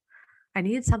time off? I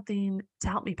need something to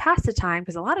help me pass the time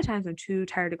because a lot of times I'm too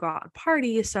tired to go out and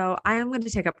party. So I am going to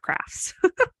take up crafts.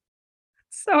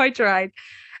 So I tried,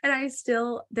 and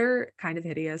they're kind of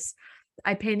hideous.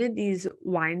 I painted these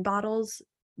wine bottles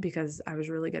because I was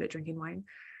really good at drinking wine.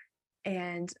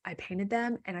 And I painted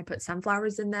them and I put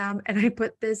sunflowers in them. And I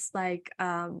put this like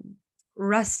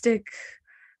rustic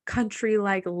country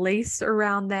like lace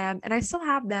around them. And I still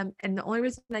have them. And the only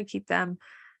reason I keep them,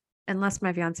 unless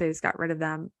my fiance's got rid of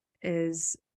them,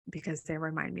 is because they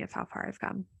remind me of how far I've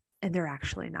come. And they're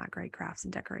actually not great crafts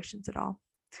and decorations at all.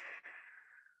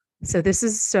 So this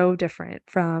is so different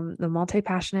from the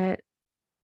multi-passionate,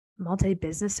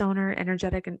 multi-business owner,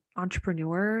 energetic and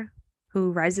entrepreneur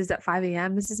who rises at 5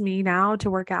 a.m. This is me now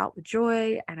to work out with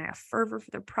joy, and I have fervor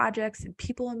for the projects and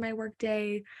people in my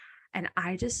workday. And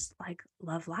I just like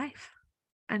love life.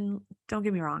 And don't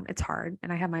get me wrong, it's hard.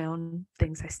 And I have my own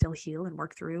things I still heal and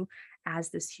work through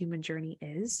as this human journey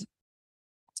is,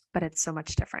 but it's so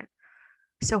much different.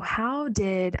 So how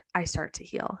did I start to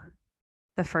heal?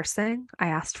 The first thing, I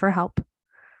asked for help.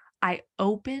 I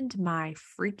opened my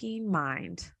freaking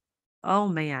mind. Oh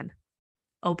man,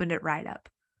 opened it right up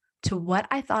to what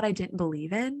I thought I didn't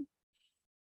believe in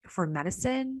for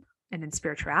medicine and in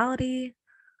spirituality.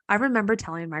 I remember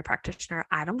telling my practitioner,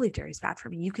 I don't believe dairy is bad for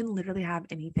me. You can literally have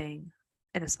anything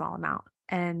in a small amount.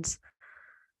 And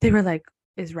they were like,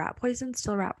 is rat poison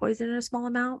still rat poison in a small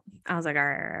amount? I was like, all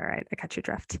right, I catch your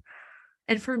drift.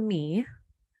 And for me,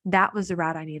 that was the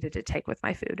route I needed to take with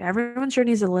my food. Everyone's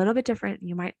journey is a little bit different.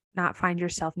 You might not find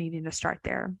yourself needing to start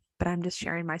there, but I'm just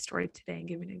sharing my story today and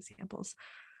giving examples.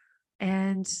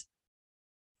 And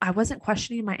I wasn't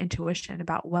questioning my intuition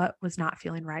about what was not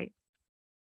feeling right.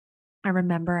 I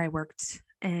remember I worked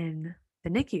in the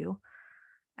NICU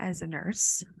as a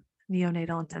nurse,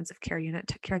 neonatal intensive care unit,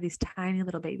 took care of these tiny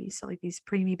little babies. So, like these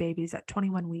preemie babies at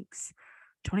 21 weeks,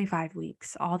 25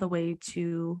 weeks, all the way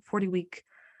to 40-week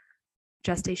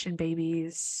gestation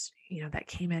babies, that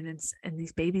came in, and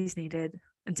these babies needed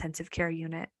intensive care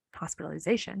unit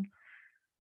hospitalization.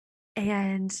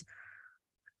 And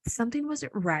something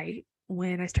wasn't right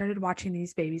when I started watching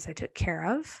these babies I took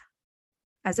care of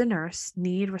as a nurse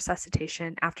need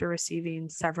resuscitation after receiving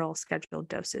several scheduled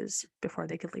doses before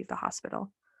they could leave the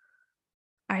hospital.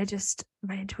 My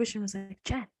intuition was like,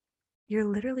 Jen, you're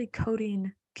literally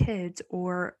coding kids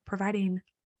or providing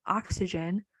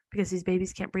oxygen because these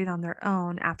babies can't breathe on their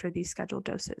own after these scheduled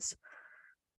doses.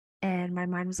 And my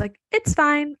mind was like, it's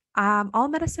fine. All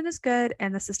medicine is good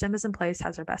and the system is in place,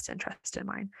 has our best interest in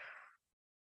mind.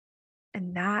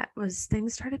 And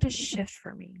things started to shift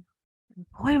for me. And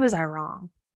boy, was I wrong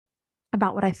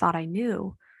about what I thought I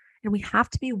knew. And we have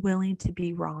to be willing to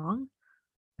be wrong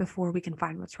before we can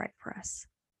find what's right for us.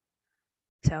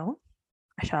 So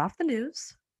I shut off the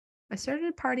news. I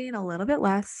started partying a little bit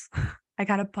less. I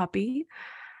got a puppy,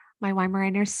 my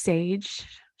Weimaraner Sage.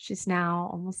 She's now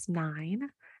almost 9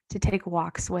 to take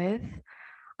walks with.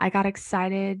 I got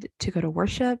excited to go to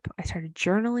worship. I started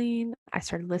journaling. I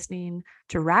started listening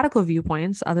to radical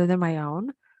viewpoints other than my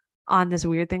own on this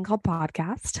weird thing called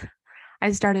podcast.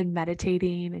 I started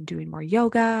meditating and doing more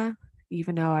yoga,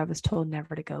 even though I was told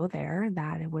never to go there,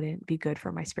 that it wouldn't be good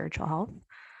for my spiritual health.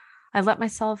 I let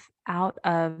myself out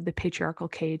of the patriarchal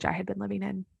cage I had been living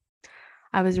in.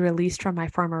 I was released from my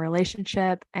former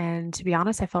relationship, and to be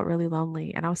honest, I felt really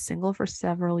lonely, and I was single for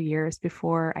several years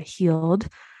before I healed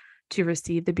to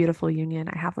receive the beautiful union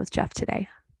I have with Jeff today.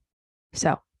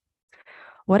 So,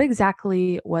 what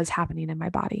exactly was happening in my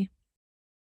body?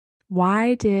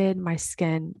 Why did my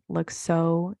skin look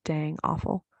so dang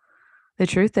awful? The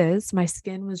truth is, my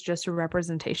skin was just a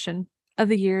representation of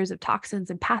the years of toxins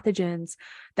and pathogens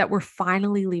that were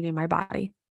finally leaving my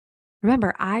body.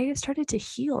 Remember, I started to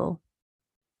heal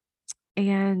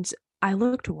and I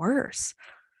looked worse.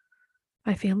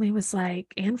 My family was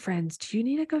like, and friends, do you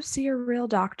need to go see a real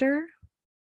doctor?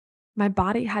 My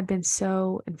body had been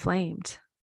so inflamed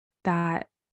that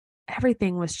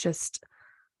everything was just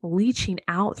leaching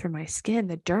out through my skin,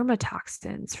 the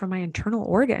dermatoxins from my internal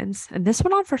organs. And this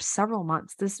went on for several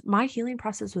months. My healing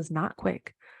process was not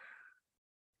quick.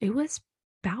 It was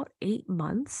about 8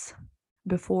 months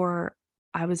before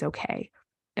I was okay.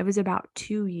 It was about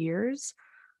 2 years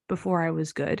before I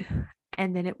was good.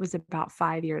 And then it was about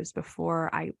 5 years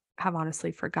before I have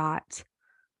honestly forgot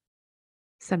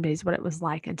some days what it was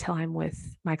like until I'm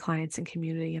with my clients and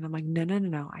community. And I'm like,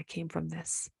 no, I came from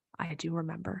this. I do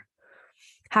remember.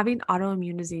 Having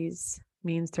autoimmune disease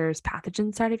means there's pathogens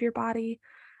inside of your body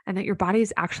and that your body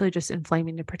is actually just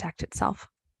inflaming to protect itself.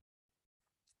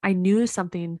 I knew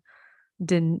something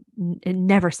it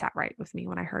never sat right with me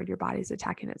when I heard your body's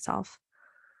attacking itself.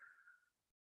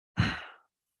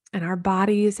 And our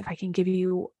bodies, if I can give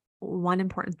you one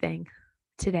important thing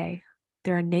today,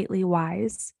 they're innately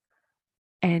wise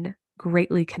and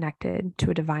greatly connected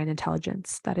to a divine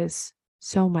intelligence that is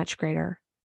so much greater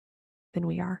than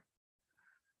we are.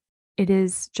 It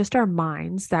is just our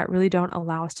minds that really don't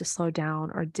allow us to slow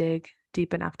down or dig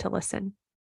deep enough to listen.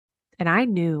 And I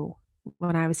knew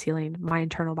when I was healing, my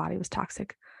internal body was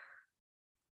toxic.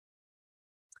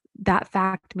 That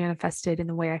fact manifested in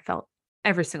the way I felt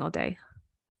every single day,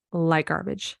 like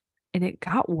garbage. And it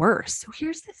got worse. So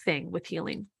here's the thing with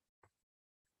healing.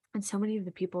 And so many of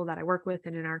the people that I work with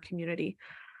and in our community,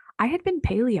 I had been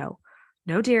paleo,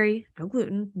 no dairy, no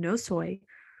gluten, no soy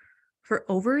for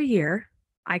over a year.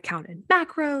 I counted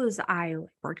macros, I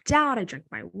worked out, I drank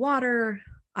my water,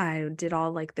 I did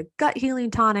all like the gut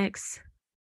healing tonics,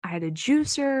 I had a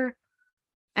juicer,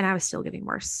 and I was still getting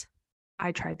worse.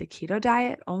 I tried the keto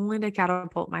diet only to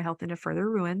catapult my health into further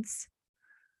ruins.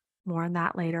 More on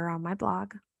that later on my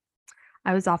blog.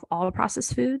 I was off all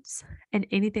processed foods and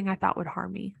anything I thought would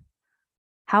harm me.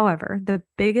 However, the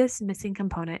biggest missing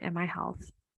component in my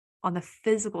health on the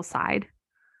physical side,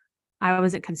 I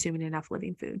wasn't consuming enough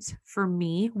living foods. For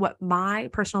me, what my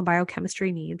personal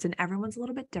biochemistry needs, and everyone's a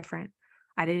little bit different,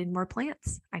 I needed more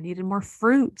plants. I needed more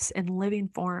fruits in living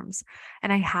forms.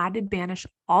 And I had to banish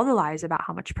all the lies about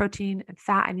how much protein and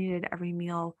fat I needed every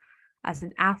meal as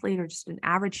an athlete or just an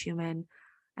average human.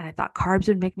 And I thought carbs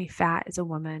would make me fat as a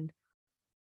woman.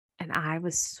 And I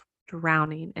was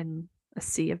drowning in a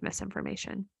sea of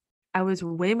misinformation. I was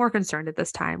way more concerned at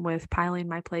this time with piling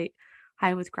my plate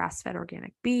high with grass-fed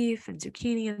organic beef and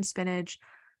zucchini and spinach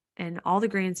and all the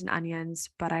greens and onions,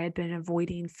 but I had been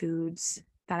avoiding foods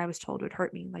that I was told would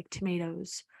hurt me, like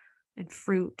tomatoes and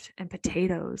fruit and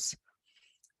potatoes.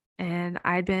 And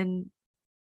I'd been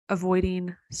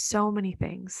avoiding so many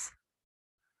things.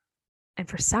 And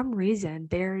for some reason,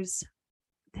 there's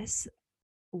this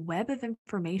web of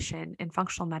information in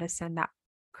functional medicine that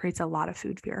creates a lot of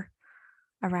food fear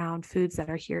around foods that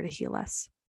are here to heal us.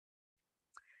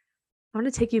 I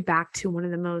want to take you back to one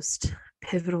of the most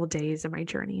pivotal days of my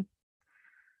journey.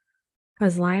 I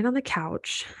was lying on the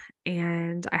couch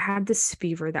and I had this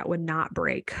fever that would not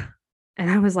break. And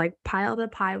I was like piled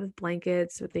up high with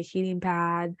blankets with a heating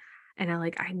pad. And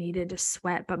I needed to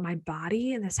sweat, but my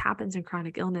body, and this happens in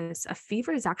chronic illness, a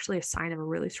fever is actually a sign of a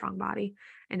really strong body.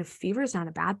 And a fever is not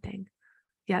a bad thing.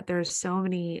 Yet there's so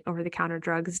many over-the-counter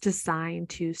drugs designed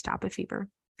to stop a fever.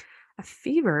 A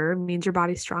fever means your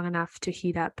body's strong enough to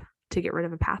heat up to get rid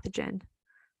of a pathogen.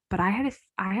 But I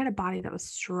had a body that was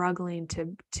struggling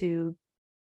to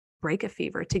break a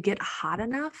fever, to get hot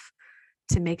enough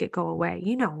to make it go away.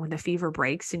 You know, when the fever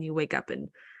breaks and you wake up and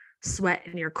sweat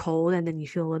and you're cold and then you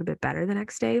feel a little bit better the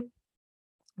next day.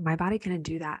 My body couldn't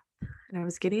do that. And I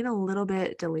was getting a little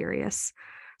bit delirious.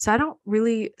 So I don't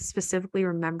really specifically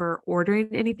remember ordering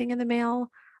anything in the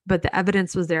mail, but the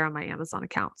evidence was there on my Amazon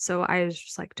account. So I was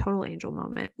just like total angel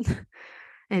moment.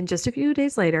 And just a few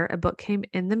days later, a book came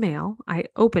in the mail. I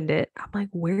opened it. I'm like,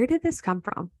 where did this come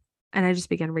from? And I just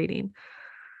began reading.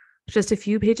 Just a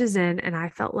few pages in, and I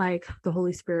felt like the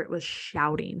Holy Spirit was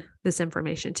shouting this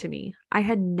information to me. I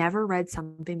had never read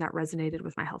something that resonated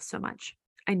with my health so much.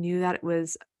 I knew that it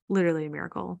was literally a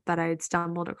miracle that I had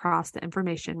stumbled across the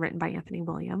information written by Anthony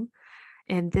William.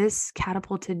 And this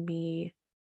catapulted me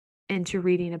into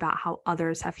reading about how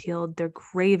others have healed their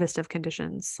gravest of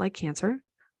conditions, like cancer,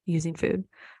 using food.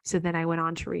 So then I went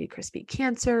on to read Chris Beat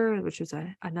Cancer, which was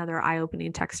another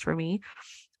eye-opening text for me.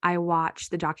 I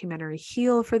watched the documentary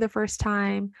Heal for the first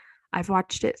time. I've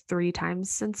watched it 3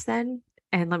 times since then.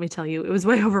 And let me tell you, it was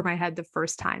way over my head the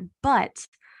first time, but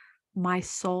my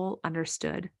soul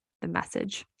understood the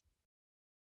message.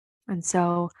 And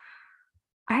so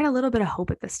I had a little bit of hope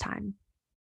at this time.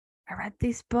 I read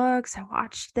these books, I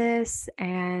watched this,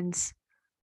 and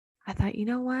I thought, you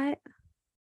know what?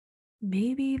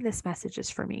 Maybe this message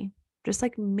is for me. Just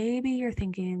like maybe you're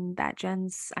thinking that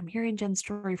I'm hearing Jen's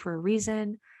story for a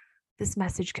reason. This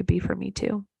message could be for me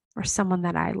too, or someone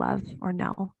that I love or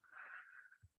know.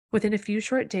 Within a few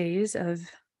short days of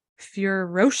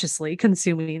ferociously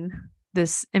consuming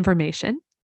this information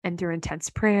and through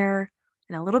intense prayer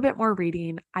and a little bit more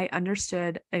reading, I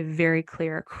understood a very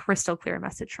clear, crystal clear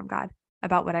message from God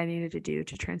about what I needed to do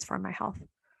to transform my health.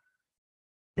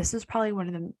 This was probably one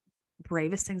of the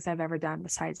bravest things I've ever done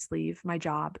besides leave my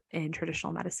job in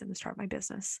traditional medicine to start my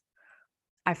business.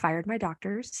 I fired my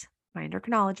doctors, my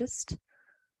endocrinologist,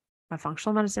 my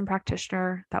functional medicine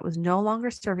practitioner that was no longer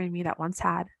serving me that once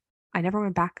had. I never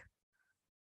went back.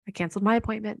 I canceled my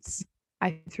appointments.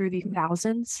 I threw the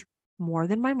thousands, more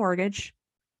than my mortgage,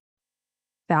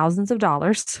 thousands of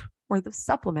dollars worth of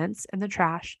supplements in the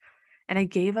trash. And I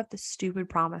gave up the stupid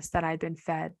promise that I'd been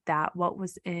fed that what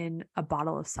was in a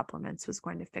bottle of supplements was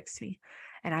going to fix me.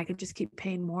 And I could just keep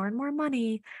paying more and more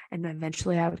money and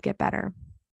eventually I would get better.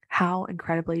 How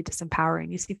incredibly disempowering.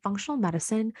 You see, functional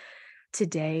medicine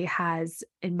today has,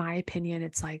 in my opinion,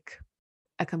 it's like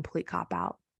a complete cop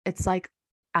out. It's like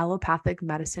allopathic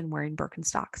medicine wearing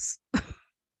Birkenstocks.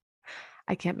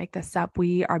 I can't make this up.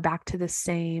 We are back to the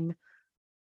same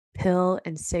pill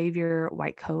and savior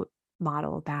white coat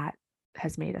model that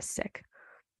has made us sick.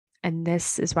 And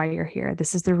this is why you're here.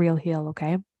 This is the real heal,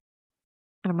 okay? And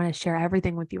I'm going to share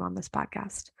everything with you on this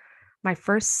podcast. My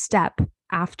first step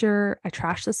after I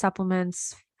trashed the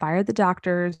supplements, fired the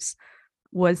doctors,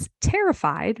 was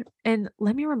terrified. And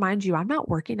let me remind you, I'm not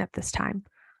working at this time.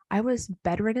 I was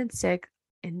bedridden, sick,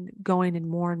 and going in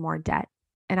more and more debt.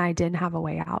 And I didn't have a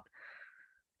way out.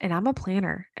 And I'm a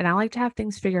planner and I like to have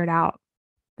things figured out,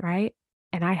 right?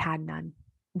 And I had none.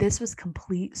 This was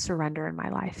complete surrender in my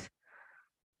life.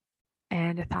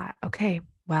 And I thought, okay,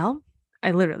 well,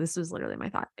 this was literally my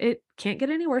thought. It can't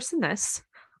get any worse than this.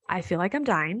 I feel like I'm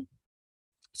dying.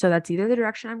 So that's either the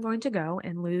direction I'm going to go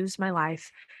and lose my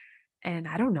life and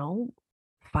I don't know,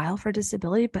 file for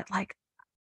disability, but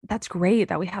that's great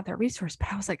that we have that resource.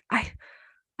 But I was like, I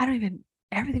don't even,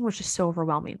 everything was just so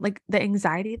overwhelming. Like the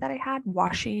anxiety that I had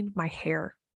washing my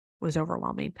hair was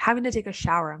overwhelming. Having to take a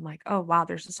shower, I'm like, oh, wow,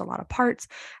 there's just a lot of parts.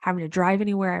 Having to drive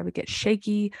anywhere, I would get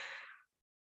shaky.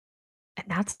 And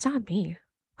that's not me,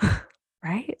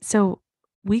 right? So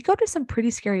we go to some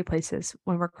pretty scary places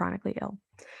when we're chronically ill.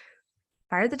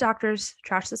 Fired the doctors,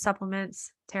 trashed the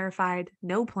supplements, terrified,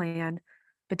 no plan.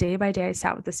 But day by day, I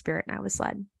sat with the spirit and I was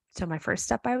led. So my first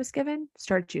step I was given,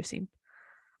 start juicing.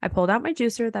 I pulled out my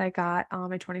juicer that I got on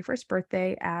my 21st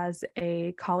birthday as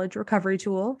a college recovery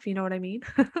tool, if you know what I mean.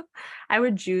 I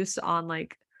would juice on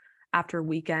like after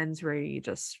weekends where you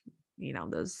just,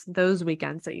 those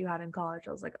weekends that you had in college.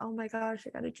 I was like, oh my gosh, I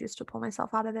got a juice to pull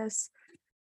myself out of this.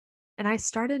 And I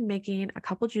started making a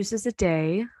couple juices a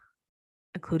day,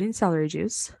 including celery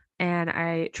juice. And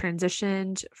I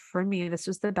transitioned, for me, this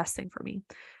was the best thing for me,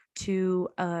 to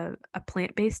a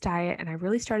plant-based diet. And I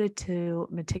really started to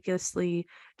meticulously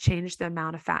change the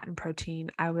amount of fat and protein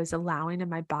I was allowing in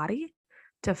my body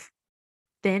to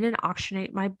thin and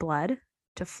oxygenate my blood,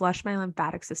 to flush my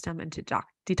lymphatic system, and to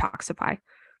detoxify.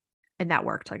 And that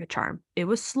worked like a charm. It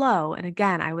was slow. And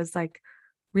again, I was like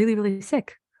really, really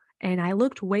sick. And I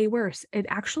looked way worse. It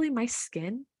actually, my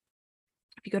skin,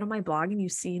 if you go to my blog and you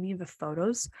see any of the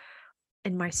photos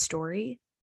in my story,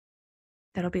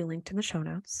 that'll be linked in the show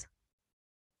notes.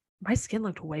 My skin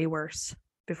looked way worse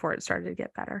before it started to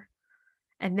get better.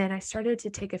 And then I started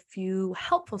to take a few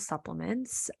helpful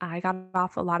supplements. I got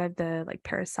off a lot of the like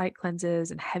parasite cleanses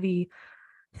and heavy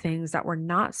things that were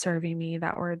not serving me,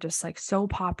 that were just like so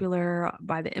popular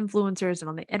by the influencers and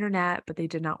on the internet, but they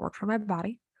did not work for my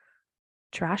body.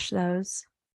 Trash those.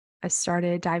 I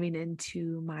started diving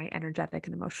into my energetic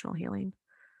and emotional healing.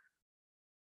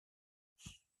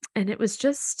 And it was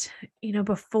just,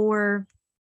 before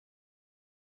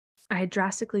I had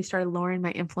drastically started lowering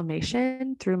my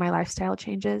inflammation through my lifestyle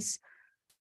changes,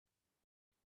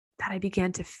 that I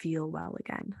began to feel well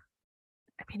again.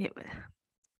 I mean,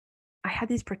 I had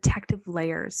these protective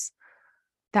layers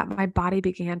that my body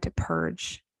began to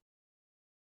purge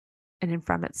in and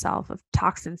from itself, of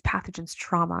toxins, pathogens,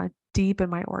 trauma deep in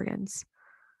my organs.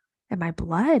 And my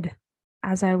blood,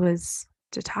 as I was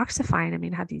detoxifying, I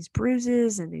mean, had these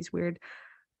bruises and these weird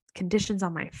conditions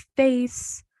on my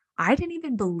face. I didn't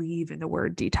even believe in the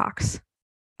word detox.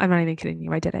 I'm not even kidding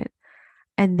you. I didn't.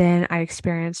 And then I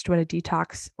experienced what a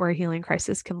detox or a healing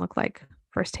crisis can look like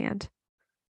firsthand.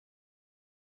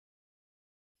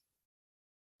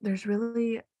 There's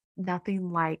really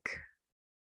nothing like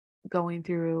going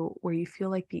through where you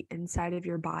feel like the inside of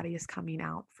your body is coming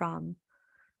out from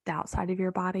the outside of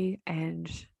your body,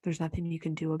 and there's nothing you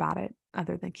can do about it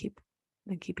other than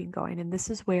keeping going. And this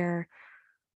is where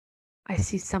I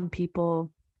see some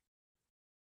people,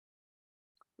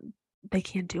 they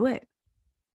can't do it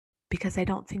because I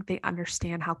don't think they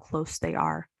understand how close they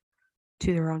are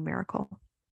to their own miracle.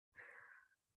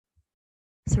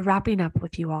 So wrapping up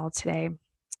with you all today,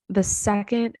 the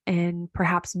second and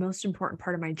perhaps most important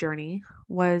part of my journey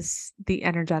was the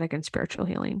energetic and spiritual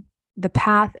healing, the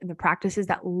path and the practices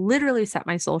that literally set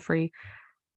my soul free.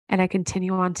 And I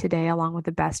continue on today along with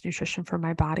the best nutrition for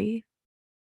my body.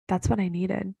 That's what I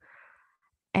needed.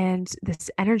 And this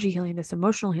energy healing, this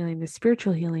emotional healing, this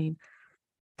spiritual healing,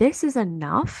 this is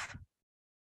enough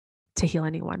to heal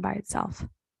anyone by itself.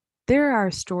 There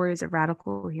are stories of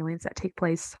radical healings that take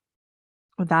place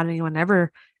without anyone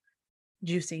ever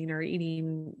juicing or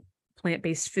eating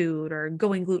plant-based food or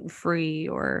going gluten-free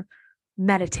or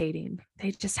meditating. They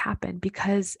just happen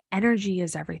because energy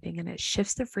is everything and it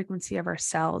shifts the frequency of our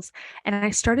cells. And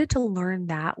I started to learn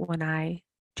that when I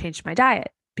changed my diet,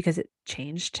 because it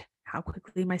changed how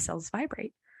quickly my cells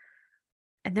vibrate.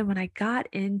 And then when I got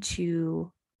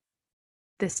into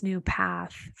this new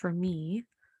path for me,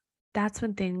 that's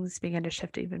when things began to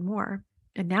shift even more.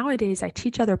 And nowadays, I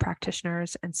teach other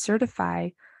practitioners and certify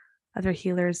other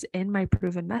healers in my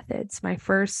proven methods. My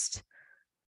first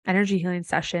energy healing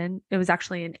session, it was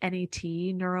actually an NET,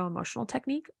 neuro emotional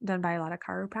technique, done by a lot of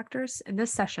chiropractors. In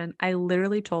this session, I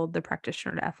literally told the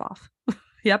practitioner to F off.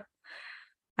 Yep,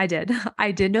 I did.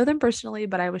 I did know them personally,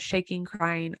 but I was shaking,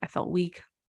 crying. I felt weak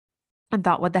and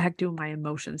thought, what the heck do my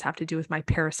emotions have to do with my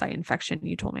parasite infection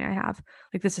you told me I have?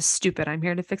 Like, this is stupid. I'm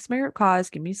here to fix my root cause,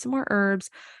 give me some more herbs,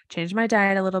 change my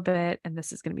diet a little bit, and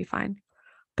this is going to be fine.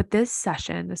 But this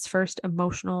session, this first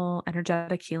emotional,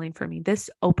 energetic healing for me, this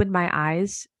opened my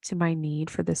eyes to my need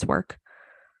for this work.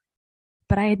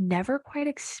 But I had never quite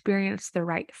experienced the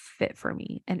right fit for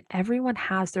me. And everyone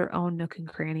has their own nook and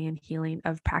cranny and healing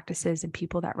of practices and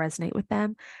people that resonate with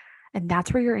them. And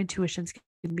that's where your intuition's going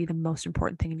to be the most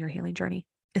important thing in your healing journey,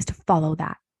 is to follow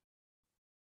that.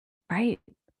 right?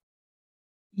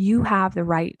 You have the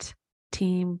right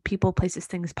team, people, places,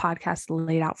 things, podcasts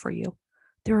laid out for you.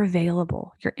 They're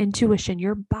available. Your intuition,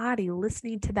 your body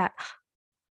listening to that,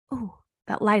 oh,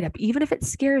 that light up, even if it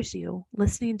scares you,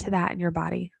 listening to that in your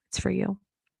body, it's for you.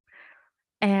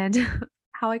 And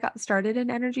how I got started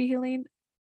in energy healing,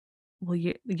 well,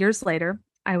 years later,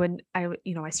 I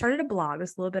started a blog,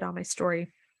 just a little bit on my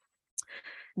story,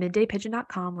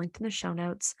 middaypigeon.com, linked in the show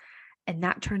notes. And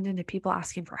that turned into people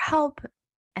asking for help.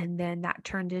 And then that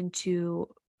turned into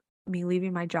me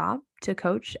leaving my job to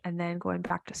coach and then going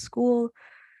back to school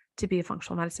to be a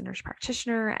functional medicine nurse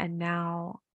practitioner. And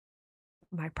now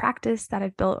my practice that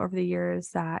I've built over the years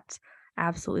that I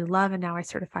absolutely love. And now I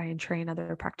certify and train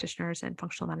other practitioners in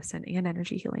functional medicine and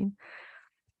energy healing.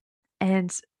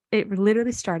 And it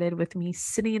literally started with me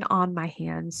sitting on my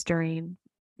hands during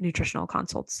nutritional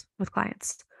consults with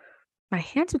clients. My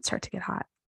hands would start to get hot.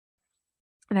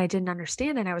 And I didn't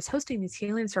understand. And I was hosting these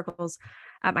healing circles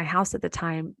at my house at the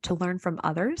time to learn from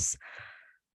others.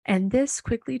 And this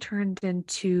quickly turned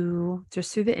into,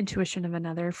 just through the intuition of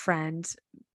another friend,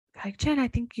 like, Jen, I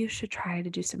think you should try to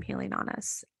do some healing on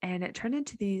us. And it turned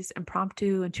into these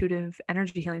impromptu, intuitive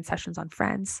energy healing sessions on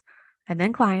friends and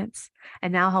then clients,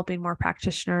 and now helping more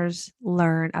practitioners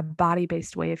learn a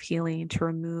body-based way of healing to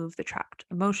remove the trapped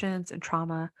emotions and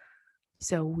trauma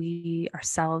so we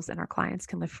ourselves and our clients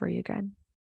can live free again.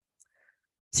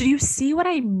 So do you see what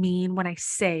I mean when I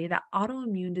say that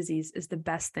autoimmune disease is the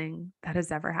best thing that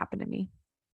has ever happened to me?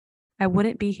 I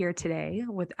wouldn't be here today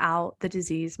without the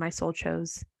disease my soul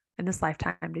chose in this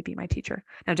lifetime to be my teacher.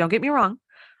 Now, don't get me wrong.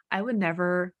 I would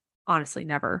never, honestly,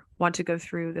 never want to go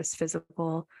through this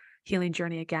physical healing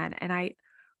journey again.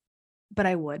 But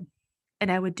I would.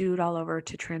 And I would do it all over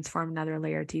to transform another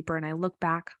layer deeper. And I look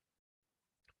back,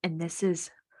 and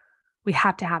we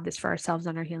have to have this for ourselves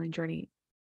on our healing journey.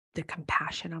 The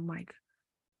compassion. I'm like,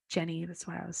 Jenny, that's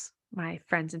what my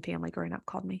friends and family growing up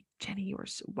called me. Jenny, you were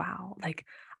wow. Like,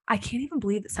 I can't even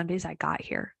believe that some days I got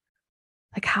here.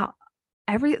 Like how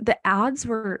the odds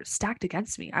were stacked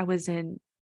against me. I was in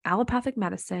allopathic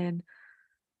medicine.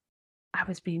 I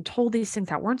was being told these things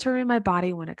that weren't serving my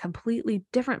body, went a completely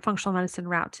different functional medicine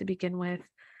route to begin with.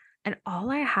 And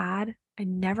I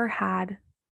never had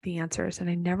the answers. And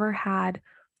I never had,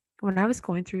 when I was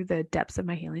going through the depths of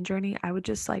my healing journey, I would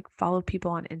just like follow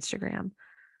people on Instagram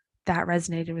that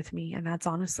resonated with me. And that's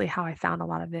honestly how I found a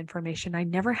lot of the information. I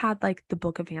never had like the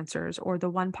book of answers or the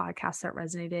one podcast that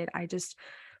resonated.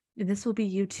 And this will be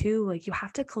you too. Like you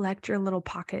have to collect your little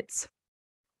pockets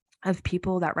of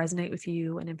people that resonate with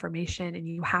you and information, and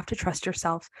you have to trust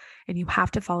yourself and you have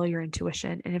to follow your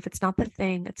intuition. And if it's not the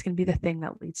thing, it's going to be the thing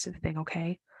that leads to the thing.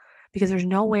 Okay. Because there's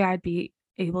no way I'd be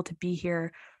able to be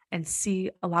here and see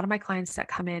a lot of my clients that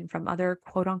come in from other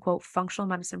quote unquote functional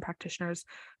medicine practitioners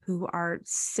who are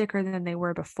sicker than they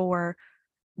were before.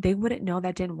 They wouldn't know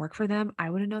that didn't work for them. I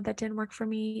wouldn't know that didn't work for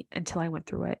me until I went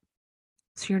through it.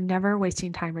 So you're never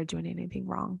wasting time or doing anything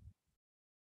wrong.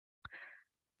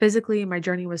 Physically, my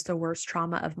journey was the worst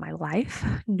trauma of my life.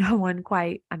 No one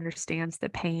quite understands the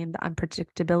pain, the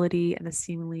unpredictability, and the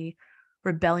seemingly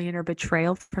rebellion or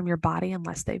betrayal from your body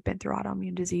unless they've been through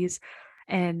autoimmune disease.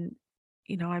 And,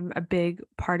 I'm a big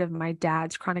part of my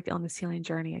dad's chronic illness healing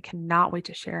journey. I cannot wait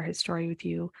to share his story with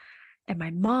you. And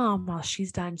my mom, while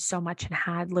she's done so much and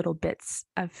had little bits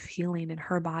of healing in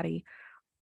her body,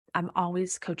 I'm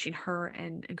always coaching her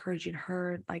and encouraging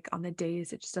her, like on the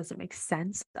days it just doesn't make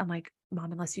sense. I'm like,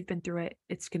 Mom, unless you've been through it,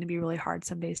 it's going to be really hard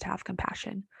some days to have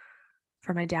compassion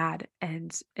for my dad.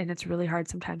 And it's really hard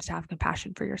sometimes to have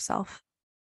compassion for yourself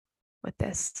with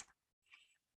this.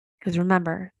 Because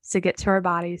remember, to get to our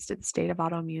bodies to the state of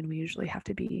autoimmune, we usually have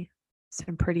to be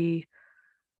some pretty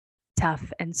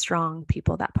tough and strong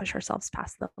people that push ourselves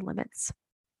past the limits.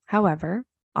 However,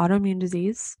 autoimmune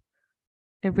disease,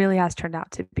 it really has turned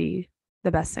out to be the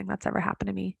best thing that's ever happened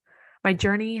to me. My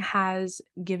journey has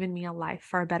given me a life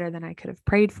far better than I could have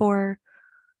prayed for.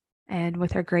 And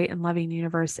with our great and loving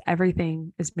universe,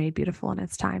 everything is made beautiful in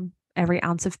its time. Every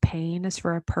ounce of pain is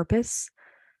for a purpose.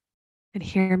 And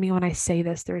hear me when I say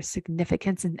this, there is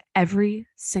significance in every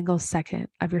single second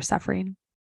of your suffering.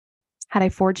 Had I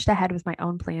forged ahead with my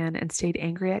own plan and stayed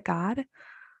angry at God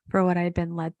for what I had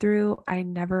been led through, I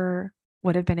never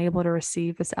would have been able to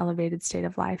receive this elevated state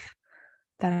of life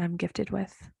that I'm gifted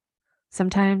with.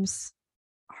 Sometimes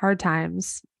hard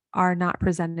times are not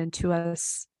presented to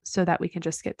us so that we can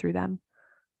just get through them.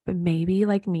 But maybe,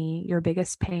 like me, your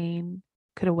biggest pain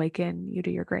could awaken you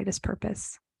to your greatest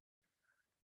purpose.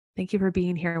 Thank you for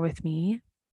being here with me.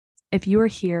 If you are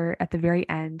here at the very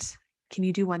end, can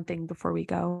you do one thing before we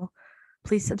go?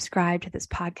 Please subscribe to this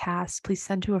podcast. Please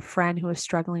send to a friend who is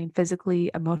struggling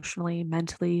physically, emotionally,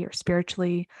 mentally, or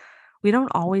spiritually. We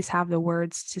don't always have the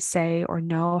words to say or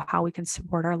know how we can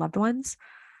support our loved ones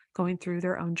going through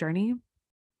their own journey,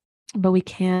 but we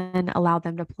can allow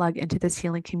them to plug into this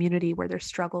healing community where their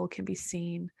struggle can be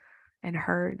seen and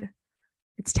heard.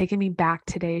 It's taken me back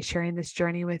today sharing this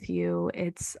journey with you.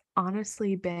 It's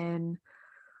honestly been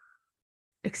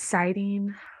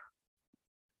exciting,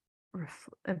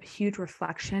 a huge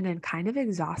reflection, and kind of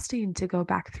exhausting to go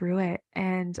back through it.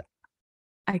 And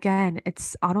again,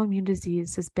 it's autoimmune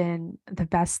disease has been the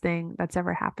best thing that's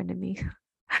ever happened to me.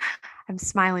 I'm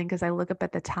smiling because I look up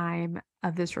at the time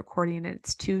of this recording and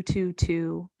it's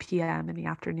 2:22 p.m. in the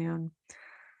afternoon.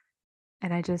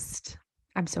 And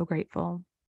I'm so grateful.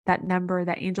 That number,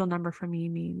 that angel number for me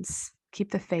means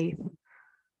keep the faith,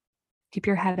 keep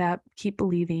your head up, keep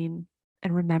believing,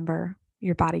 and remember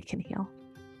your body can heal.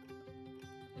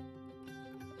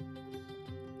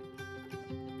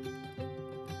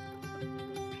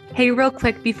 Hey, real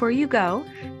quick before you go,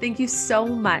 thank you so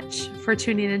much for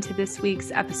tuning into this week's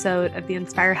episode of the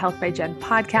Inspire Health by Jen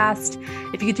podcast.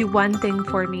 If you could do one thing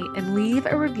for me and leave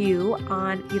a review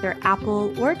on either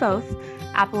Apple or both,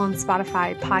 Apple and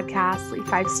Spotify podcasts, leave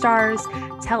 5 stars,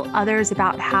 tell others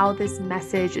about how this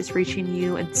message is reaching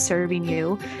you and serving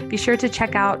you. Be sure to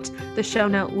check out the show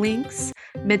note links,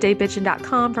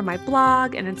 middaybitchin.com for my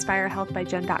blog and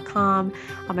inspirehealthbyjen.com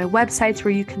on my websites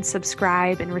where you can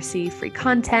subscribe and receive free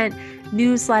content,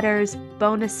 newsletters,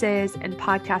 bonuses, and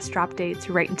podcast drop dates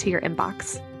right into your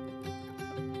inbox.